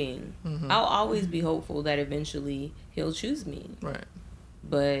 hoping. Mm-hmm. I'll always be hopeful that eventually he'll choose me. Right.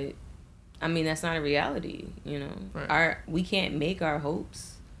 But, I mean, that's not a reality, you know. Right. We can't make our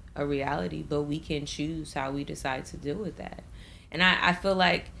hopes a reality, but we can choose how we decide to deal with that. And I feel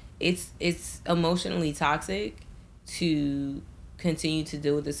like it's emotionally toxic to continue to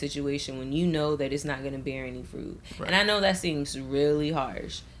deal with the situation when you know that it's not going to bear any fruit. Right. And I know that seems really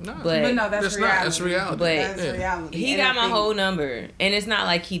harsh. No, but no, that's reality. That's reality. But that's reality. He got my whole number, and it's not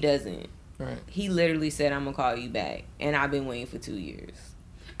like he doesn't. Right. He literally said, "I'm gonna call you back," and I've been waiting for 2 years.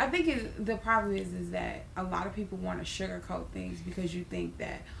 I think the problem is that a lot of people want to sugarcoat things because you think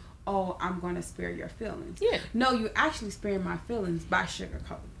that, oh, I'm going to spare your feelings. Yeah. No, you actually spare my feelings by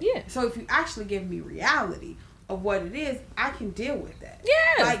sugarcoating. Yeah. So if you actually give me reality of what it is, I can deal with that.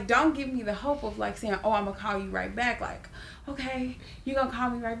 Yeah. Like, don't give me the hope of like saying, oh, I'm going to call you right back. Like, okay, you're going to call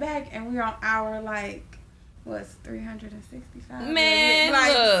me right back, and we're on hour like, what's 365? Man,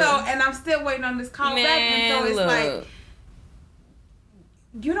 like, look. so, and I'm still waiting on this call back, and so it's like,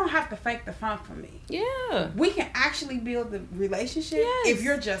 you don't have to fake the fun for me. Yeah. We can actually build the relationship if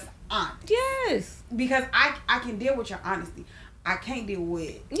you're just honest. Yes. Because I can deal with your honesty. I can't deal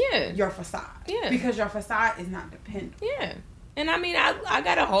with your facade. Yeah. Because your facade is not dependable. Yeah. And I mean, I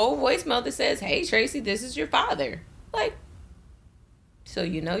got a whole voicemail that says, "Hey, Tracy, this is your father." Like, so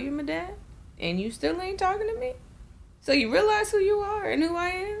you know you're my dad? And you still ain't talking to me? So you realize who you are and who I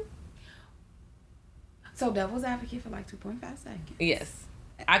am? So devil's advocate for like 2.5 seconds. Yes.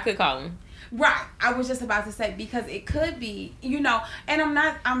 I could call him. Right. I was just about to say, because it could be, you know, and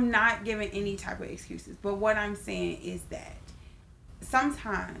I'm not giving any type of excuses, but what I'm saying is that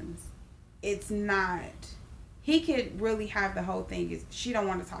sometimes it's not, he could really have the whole thing is she don't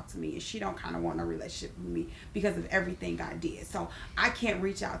want to talk to me and she don't kind of want a relationship with me because of everything I did. So I can't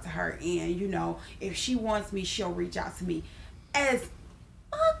reach out to her, and, you know, if she wants me, she'll reach out to me. As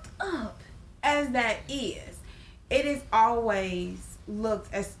fucked up as that is, it is always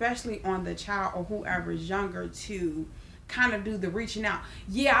looked, especially on the child or whoever's younger, to kind of do the reaching out.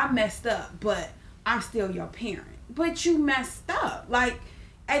 Yeah, I messed up, but I'm still your parent. But you messed up. Like,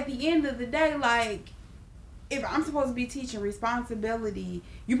 at the end of the day, like, if I'm supposed to be teaching responsibility,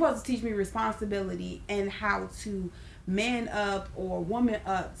 you're supposed to teach me responsibility and how to man up or woman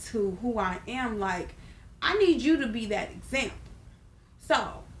up to who I am. Like, I need you to be that example.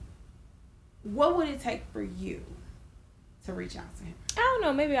 So, what would it take for you to reach out to him? I don't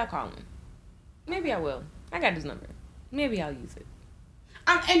know. Maybe I'll call him. Maybe I will. I got his number. Maybe I'll use it.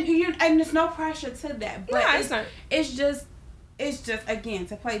 And there's no pressure to that. But no, it's not. It's just again,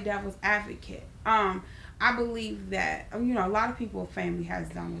 to play devil's advocate. I believe that, you know, a lot of people's family has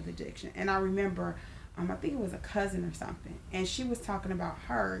done with addiction, and I remember, I think it was a cousin or something, and she was talking about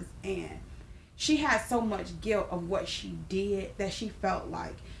hers, and she had so much guilt of what she did that she felt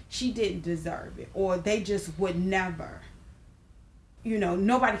like she didn't deserve it, or they just would never, you know,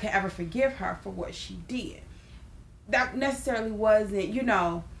 nobody could ever forgive her for what she did. That necessarily wasn't, you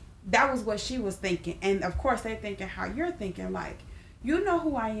know, that was what she was thinking. And of course they're thinking how you're thinking, like, you know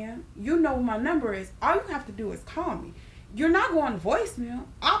who I am, you know what my number is, all you have to do is call me. You're not going to voicemail.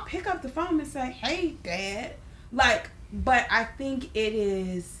 I'll pick up the phone and say, hey, Dad. Like, but I think it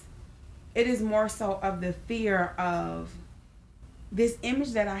is more so of the fear of this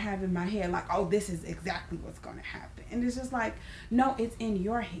image that I have in my head, like, oh, this is exactly what's going to happen. And it's just like, no, it's in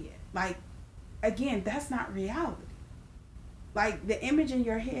your head. Like, again, that's not reality. Like, the image in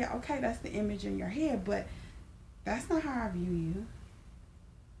your head, okay, that's the image in your head, but that's not how I view you.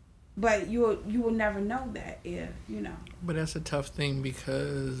 But you will never know that if, you know. But that's a tough thing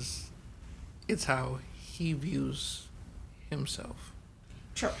because it's how he views himself.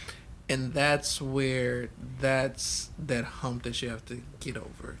 True. And that's where that's that hump that you have to get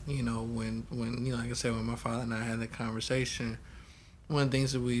over. You know, when you know, like I said, when my father and I had that conversation, one of the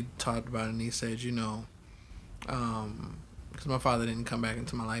things that we talked about, and he said, you know, because my father didn't come back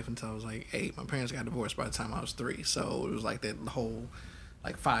into my life until I was like 8. My parents got divorced by the time I was 3, so it was like that whole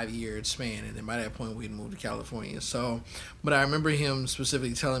like 5-year span, and then by that point we'd moved to California. So, but I remember him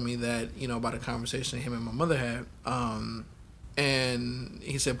specifically telling me that, you know, about a conversation him and my mother had, and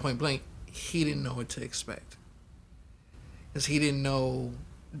he said point blank, he didn't know what to expect, because he didn't know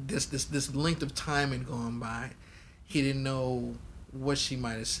this length of time had gone by. He didn't know what she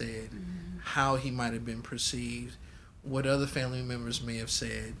might have said, how he might have been perceived, what other family members may have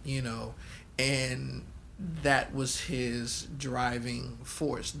said, you know, and that was his driving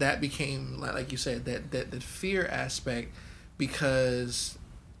force. That became, like you said, that fear aspect, because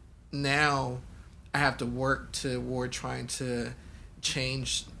now I have to work toward trying to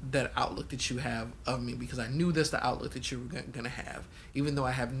change that outlook that you have of me, because I knew that's the outlook that you were going to have, even though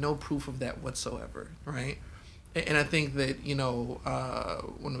I have no proof of that whatsoever, right? And I think that, you know,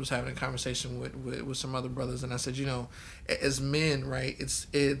 when I was having a conversation with some other brothers, and I said, you know, as men, right,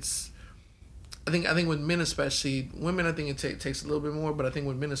 it's I think with men especially, women I think it takes a little bit more, but I think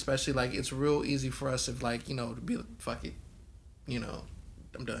with men especially, like it's real easy for us if like to be like, fuck it,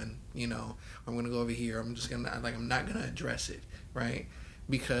 I'm done, I'm gonna go over here. I'm just gonna I'm not gonna address it, right?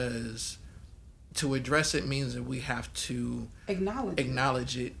 Because to address it means that we have to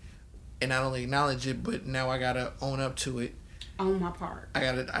acknowledge it, and not only acknowledge it, but now I gotta own up to it. On my part, I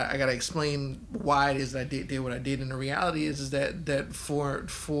gotta explain why it is that I did what I did, and the reality is that for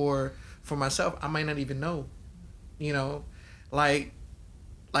myself, I might not even know, like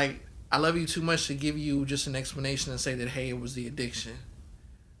I love you too much to give you just an explanation and say that, hey, it was the addiction,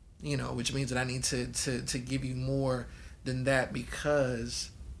 which means that I need to give you more than that because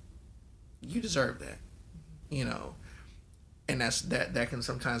you deserve that, and that can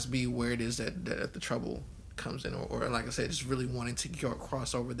sometimes be where it is that the trouble comes in, or like I said, just really wanting to go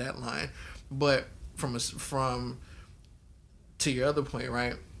across over that line. But from to your other point,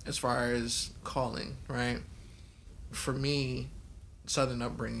 right, as far as calling, right, for me, Southern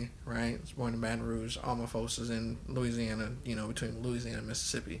upbringing, right, I was born in Baton Rouge, all my folks is in Louisiana, between Louisiana and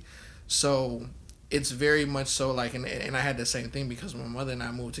Mississippi, so it's very much so like, and I had the same thing because when my mother and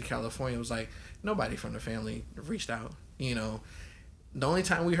I moved to California, it was like nobody from the family reached out, The only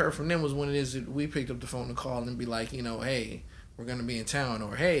time we heard from them was when it is that we picked up the phone to call and be like, hey, we're going to be in town,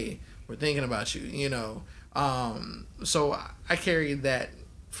 or hey, we're thinking about you, So I carried that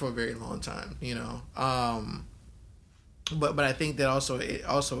for a very long time, But I think that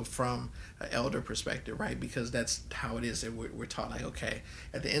also from an elder perspective, right? Because that's how it is that we're taught, like, okay,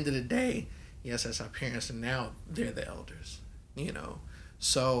 at the end of the day, yes, that's our parents, and now they're the elders,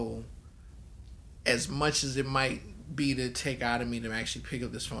 So as much as it might be to take out of me to actually pick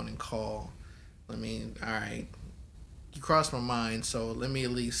up this phone and call, all right, you crossed my mind, so let me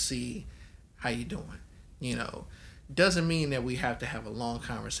at least see how you doing, Doesn't mean that we have to have a long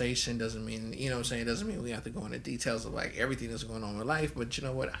conversation, doesn't mean, doesn't mean we have to go into details of like everything that's going on in life, but you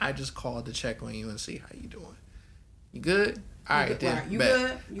know what, I just called to check on you and see how you doing. You good? All right, then. You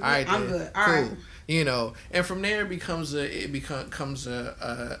good? All right, I'm good. All right. Cool. And from there it becomes a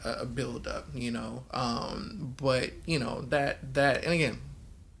build up, but that, and again,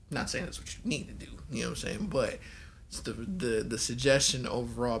 not saying that's what you need to do, but it's the suggestion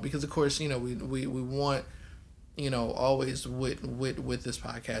overall, because of course, we want, always with this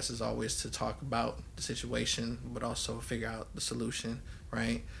podcast is always to talk about the situation, but also figure out the solution,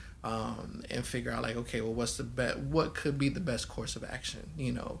 right? And figure out like, okay, well, what could be the best course of action,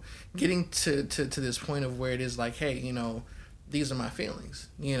 getting to this point of where it is like, hey, these are my feelings,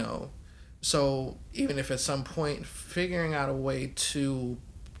 so even if at some point figuring out a way to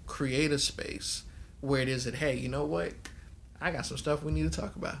create a space where it is that, hey, you know what, I got some stuff we need to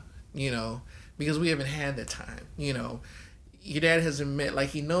talk about, because we haven't had that time, your dad hasn't met, like,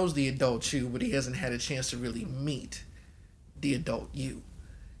 he knows the adult you, but he hasn't had a chance to really meet the adult you.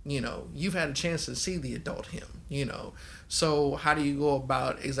 You've had a chance to see the adult him, so how do you go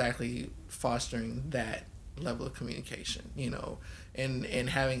about exactly fostering that level of communication, and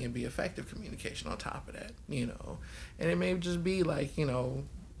having it be effective communication on top of that, and it may just be like,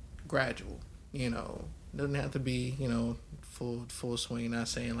 gradual, doesn't have to be, full swing, not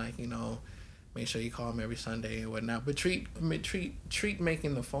saying like, make sure you call him every Sunday and whatnot, but treat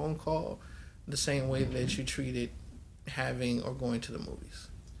making the phone call the same way that you treated having or going to the movies.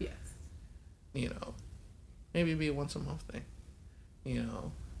 Yes. Maybe be a once a month thing,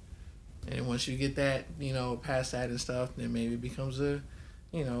 and once you get that, past that and stuff, then maybe it becomes a,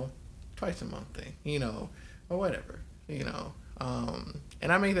 twice a month thing, or whatever, and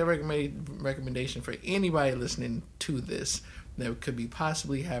I make that recommendation for anybody listening to this that could be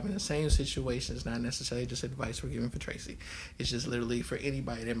possibly having the same situation. It's not necessarily just advice we're giving for Tracy. It's just literally for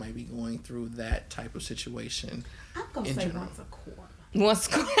anybody that might be going through that type of situation. I'm going to say general. Once a quarter. Once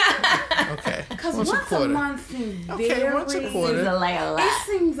a quarter. Okay. Because once a month seems very... once a quarter. It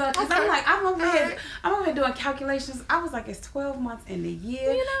seems like... Because I'm over here doing calculations. I was like, it's 12 months in the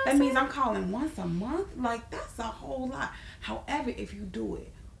year. That means I'm calling once a month. Like, that's a whole lot. However, if you do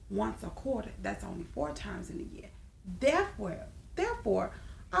it once a quarter, that's only 4 times in a year. Therefore,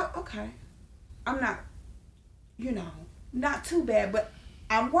 I'm not, not too bad, but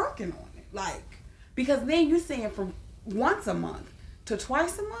I'm working on it. Like, because then you're saying from once a month to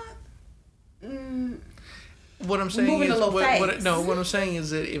twice a month. What I'm saying is, what I'm saying is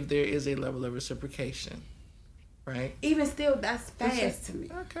that if there is a level of reciprocation, right? Even still, that's fast to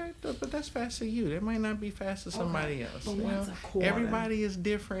me. Okay, but that's fast to you. That might not be fast to somebody else. But once a quarter. Everybody is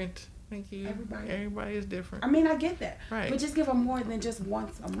different. Thank you. Everybody is different. I mean, I get that. Right. But just give them more than just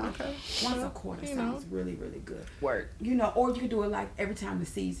once a month. Okay. Once a quarter sounds really, really good. Work. You know, or you could do it like every time the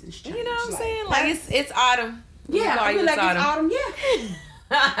seasons change. You know what I'm saying? Like it's autumn. Yeah, I feel like it's autumn.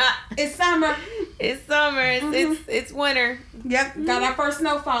 Yeah. It's summer. It's summer. It's winter. Yep. Got our first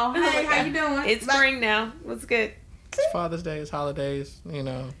snowfall. Hey, how you doing? It's spring now. What's good? It's Father's Day. It's holidays. You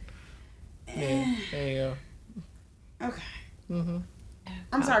know. Yeah. There you go. Okay.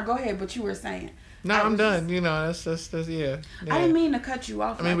 I'm sorry. Go ahead. But you were saying. No, I'm done. You know, that's yeah. I didn't mean to cut you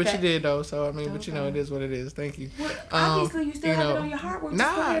off. I mean, but you did though. So I mean, but you know, it is what it is. Thank you. Well, obviously, you still have it on your heart. No.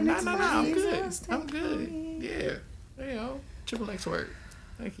 I'm good. I'm good. Yeah. You know, Triple X work.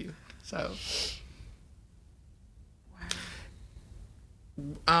 Thank you. So.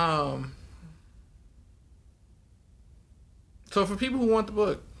 So for people who want the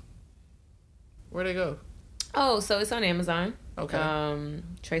book, where they go? Oh, so it's on Amazon. Okay.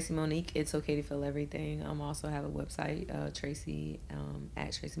 Tracy Monique, It's Okay to Feel Everything. Also have a website, Tracy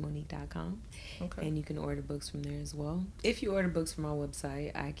at tracymonique.com. Okay. And you can order books from there as well. If you order books from our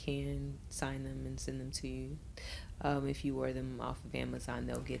website, I can sign them and send them to you. If you order them off of Amazon,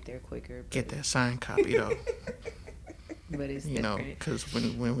 they'll get there quicker. Get that signed copy though. But it's you different. know, because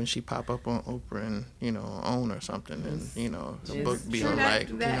when she pop up on Oprah and OWN or something, and you know the book be on like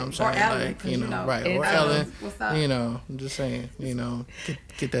you know what I'm saying, Ellen, like you know right, or Ellen. You know, I'm just saying, you know,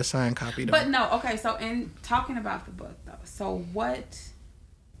 get that signed copy though. But no, okay. So in talking about the book though, so what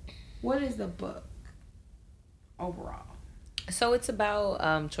is the book overall? So it's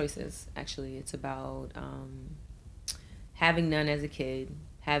about choices. Actually, it's about having none as a kid,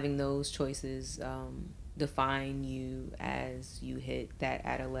 having those choices define you as you hit that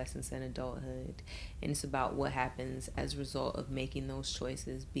adolescence and adulthood, and it's about what happens as a result of making those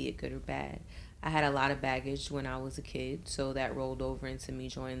choices, be it good or bad. I had a lot of baggage when I was a kid, so that rolled over into me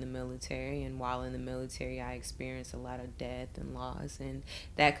joining the military, and while in the military I experienced a lot of death and loss, and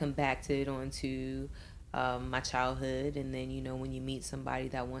that compacted onto my childhood. And then, you know, when you meet somebody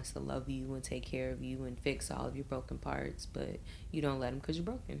that wants to love you and take care of you and fix all of your broken parts, but you don't let them because you're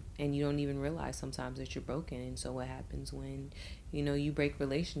broken, and you don't even realize sometimes that you're broken. And so what happens when, you know, you break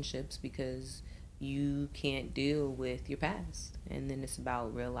relationships because you can't deal with your past? And then it's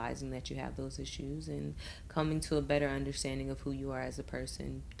about realizing that you have those issues and coming to a better understanding of who you are as a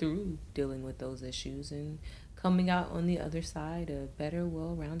person through dealing with those issues, and coming out on the other side a better,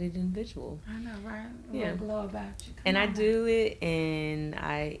 well-rounded individual. I know, right? Yeah. Blow about you. And I do it, and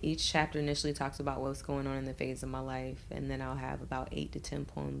each chapter initially talks about what's going on in the phase of my life, and then I'll have about 8 to 10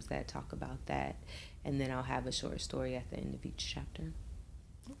 poems that talk about that, and then I'll have a short story at the end of each chapter.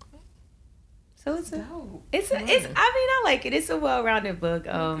 Okay. So I like it. It's a well-rounded book.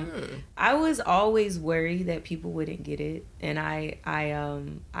 I was always worried that people wouldn't get it, and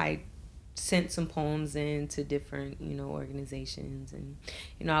I sent some poems in to different, you know, organizations, and,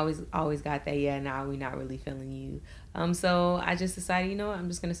 you know, I always got that, now we're not really feeling you. So I just decided, you know what, I'm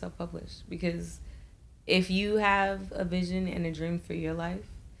just going to self-publish, because if you have a vision and a dream for your life,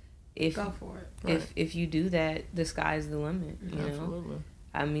 go for it. If you do that, the sky's the limit, you know? Absolutely.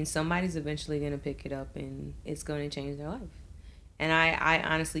 I mean, somebody's eventually going to pick it up, and it's going to change their life. And I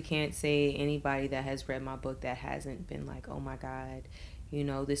honestly can't say anybody that has read my book that hasn't been like, oh my God, you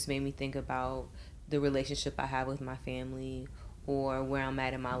know, this made me think about the relationship I have with my family, or where I'm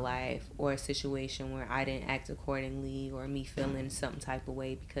at in my life, or a situation where I didn't act accordingly, or me feeling some type of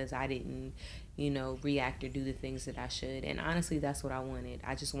way because I didn't, you know, react or do the things that I should. And honestly, that's what I wanted.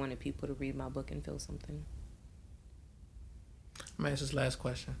 I just wanted people to read my book and feel something. I'm gonna ask this last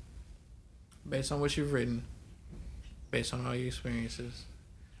question. Based on what you've written, based on all your experiences,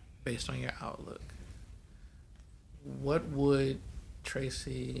 based on your outlook, what would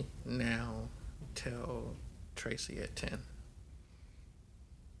Tracy now tell Tracy at 10?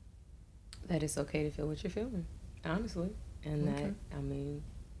 That it's okay to feel what you're feeling, honestly. And that, I mean,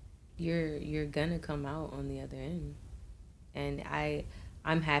 you're gonna come out on the other end. And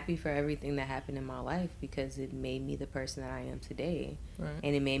I'm happy for everything that happened in my life, because it made me the person that I am today. Right.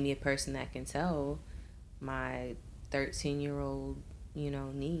 And it made me a person that can tell my 13-year-old, you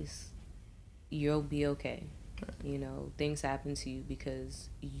know, niece, you'll be okay. You know, things happen to you because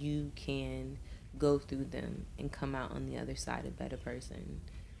you can go through them and come out on the other side a better person.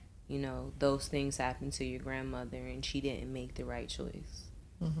 You know, those things happened to your grandmother and she didn't make the right choice.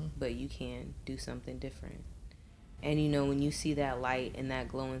 Mm-hmm. But you can do something different. And, you know, when you see that light and that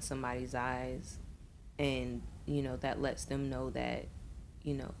glow in somebody's eyes, and, you know, that lets them know that,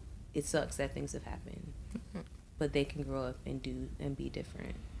 you know, it sucks that things have happened. Mm-hmm. But they can grow up and do and be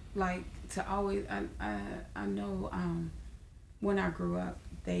different. Like, to always, I know when I grew up,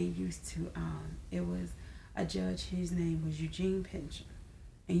 they used to, it was a judge, his name was Eugene Pinchon.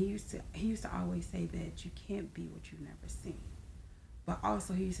 And he used to always say that you can't be what you've never seen. But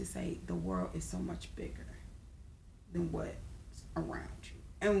also he used to say the world is so much bigger than what's around you.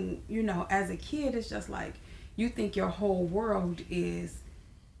 And, you know, as a kid, it's just like you think your whole world is,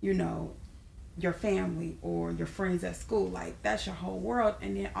 you know, your family or your friends at school. Like, that's your whole world.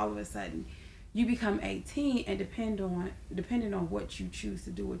 And then all of a sudden you become 18 and depending on what you choose to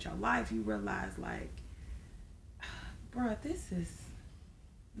do with your life, you realize, like, bro, this is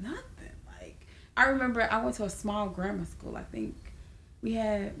nothing. Like, I remember I went to a small grammar school. I think we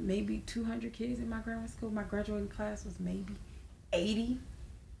had maybe 200 kids in my grammar school. My graduating class was maybe 80.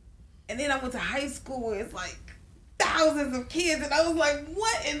 And then I went to high school where it's like thousands of kids. And I was like,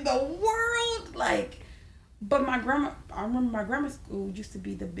 what in the world? Like, but I remember my grammar school used to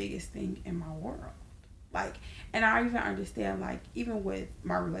be the biggest thing in my world. Like, and I even understand, like, even with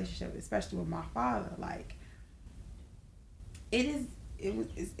my relationship, especially with my father, like, it's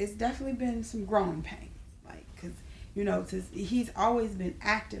definitely been some growing pains. Like, because, you know, he's always been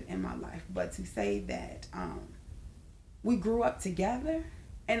active in my life, but to say that we grew up together,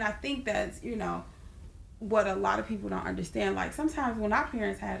 and I think that's, you know, what a lot of people don't understand. Like, sometimes when our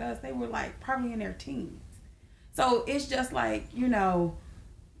parents had us, they were like probably in their teens. So it's just like, you know,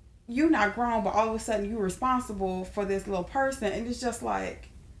 you're not grown, but all of a sudden you're responsible for this little person, and it's just like,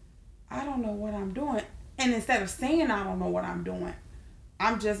 I don't know what I'm doing. And instead of saying I don't know what I'm doing,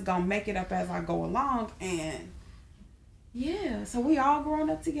 I'm just gonna make it up as I go along. And yeah, so we all grown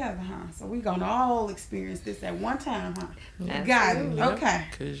up together, huh? So we gonna all experience this at one time, huh? Absolutely. Got it. Yep. Okay.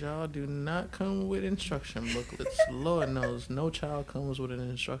 Because y'all do not come with instruction booklets. Lord knows no child comes with an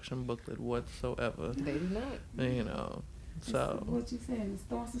instruction booklet whatsoever. They do not. You know, so. What you saying? Just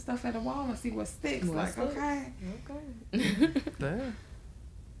throwing some stuff at the wall and see what sticks. What like, sticks? Okay. Yeah.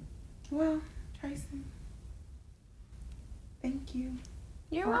 Well, Tracy, thank you.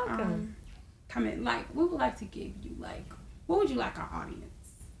 You're for, welcome. Coming. Like, we would like to give you, like, what would you like our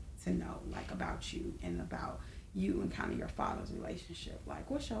audience to know, like, about you and about you and kind of your father's relationship?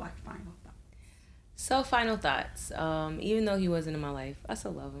 Like, what's your, like, final thoughts? So, final thoughts. Even though he wasn't in my life, I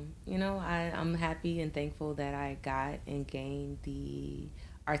still love him. You know, I'm happy and thankful that I got and gained the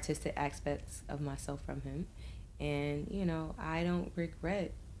artistic aspects of myself from him. And, you know, I don't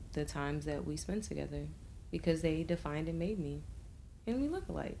regret the times that we spent together because they defined and made me. And we look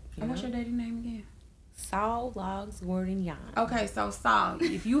alike. And what's your daddy's name again? Saul Logs Gordon Yon. Okay, so Saul,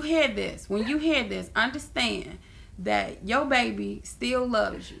 if you hear this, when you hear this, understand that your baby still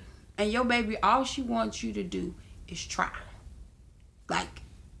loves you. And your baby, all she wants you to do is try. Like,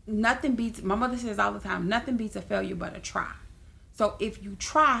 nothing beats, my mother says all the time, nothing beats a failure but a try. So if you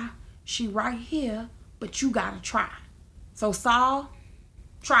try, she right here, but you gotta try. So Saul,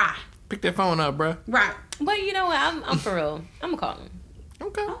 try. Pick that phone up, bruh. Right. But you know what? I'm for real. I'm gonna call him.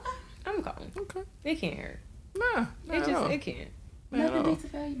 Okay. I'm gonna call him. Okay. It can't hurt. Nah. It can't. Nothing beats a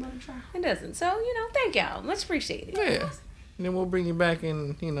failure but a try. It doesn't. So, you know, thank y'all. Much appreciated. Yeah. And then we'll bring you back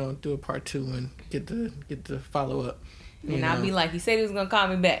and, you know, do a part 2 and get the follow up. And I'll be like, he said he was gonna call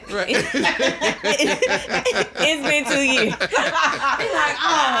me back. Right. It's been 2 years. He's like,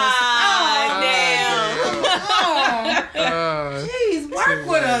 damn. Jeez, work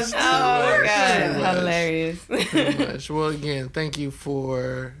with us. Oh God, much. hilarious. Too much. Well, again, thank you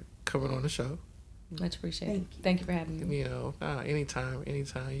for coming on the show. Much appreciated. Thank you for having me. You know, anytime,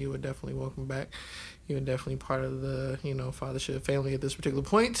 you are definitely welcome back. You're definitely part of the, you know, Fathership family at this particular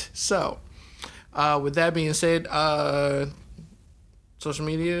point. So, with that being said, social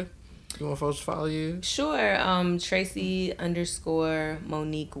media, you want folks to follow you? Sure.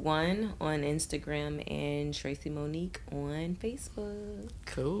 Tracy_Monique1 on Instagram and Tracy Monique on Facebook.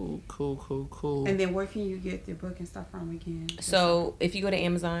 Cool. And then where can you get the book and stuff from again? So if you go to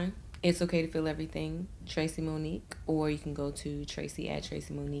Amazon, It's Okay to Feel Everything, Tracy Monique, or you can go to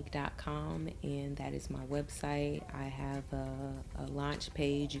tracy@tracymonique.com, and that is my website. I have a launch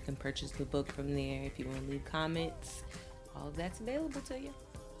page. You can purchase the book from there. If you want to leave comments, all of that's available to you.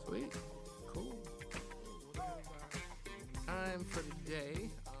 Sweet. Cool. Time for today.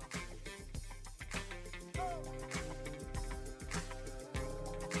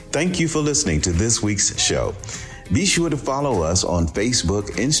 Thank you for listening to this week's show. Be sure to follow us on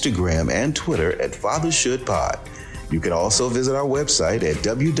Facebook, Instagram, and Twitter at FathersShouldPod. You can also visit our website at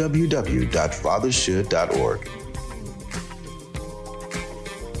www.fathershould.org.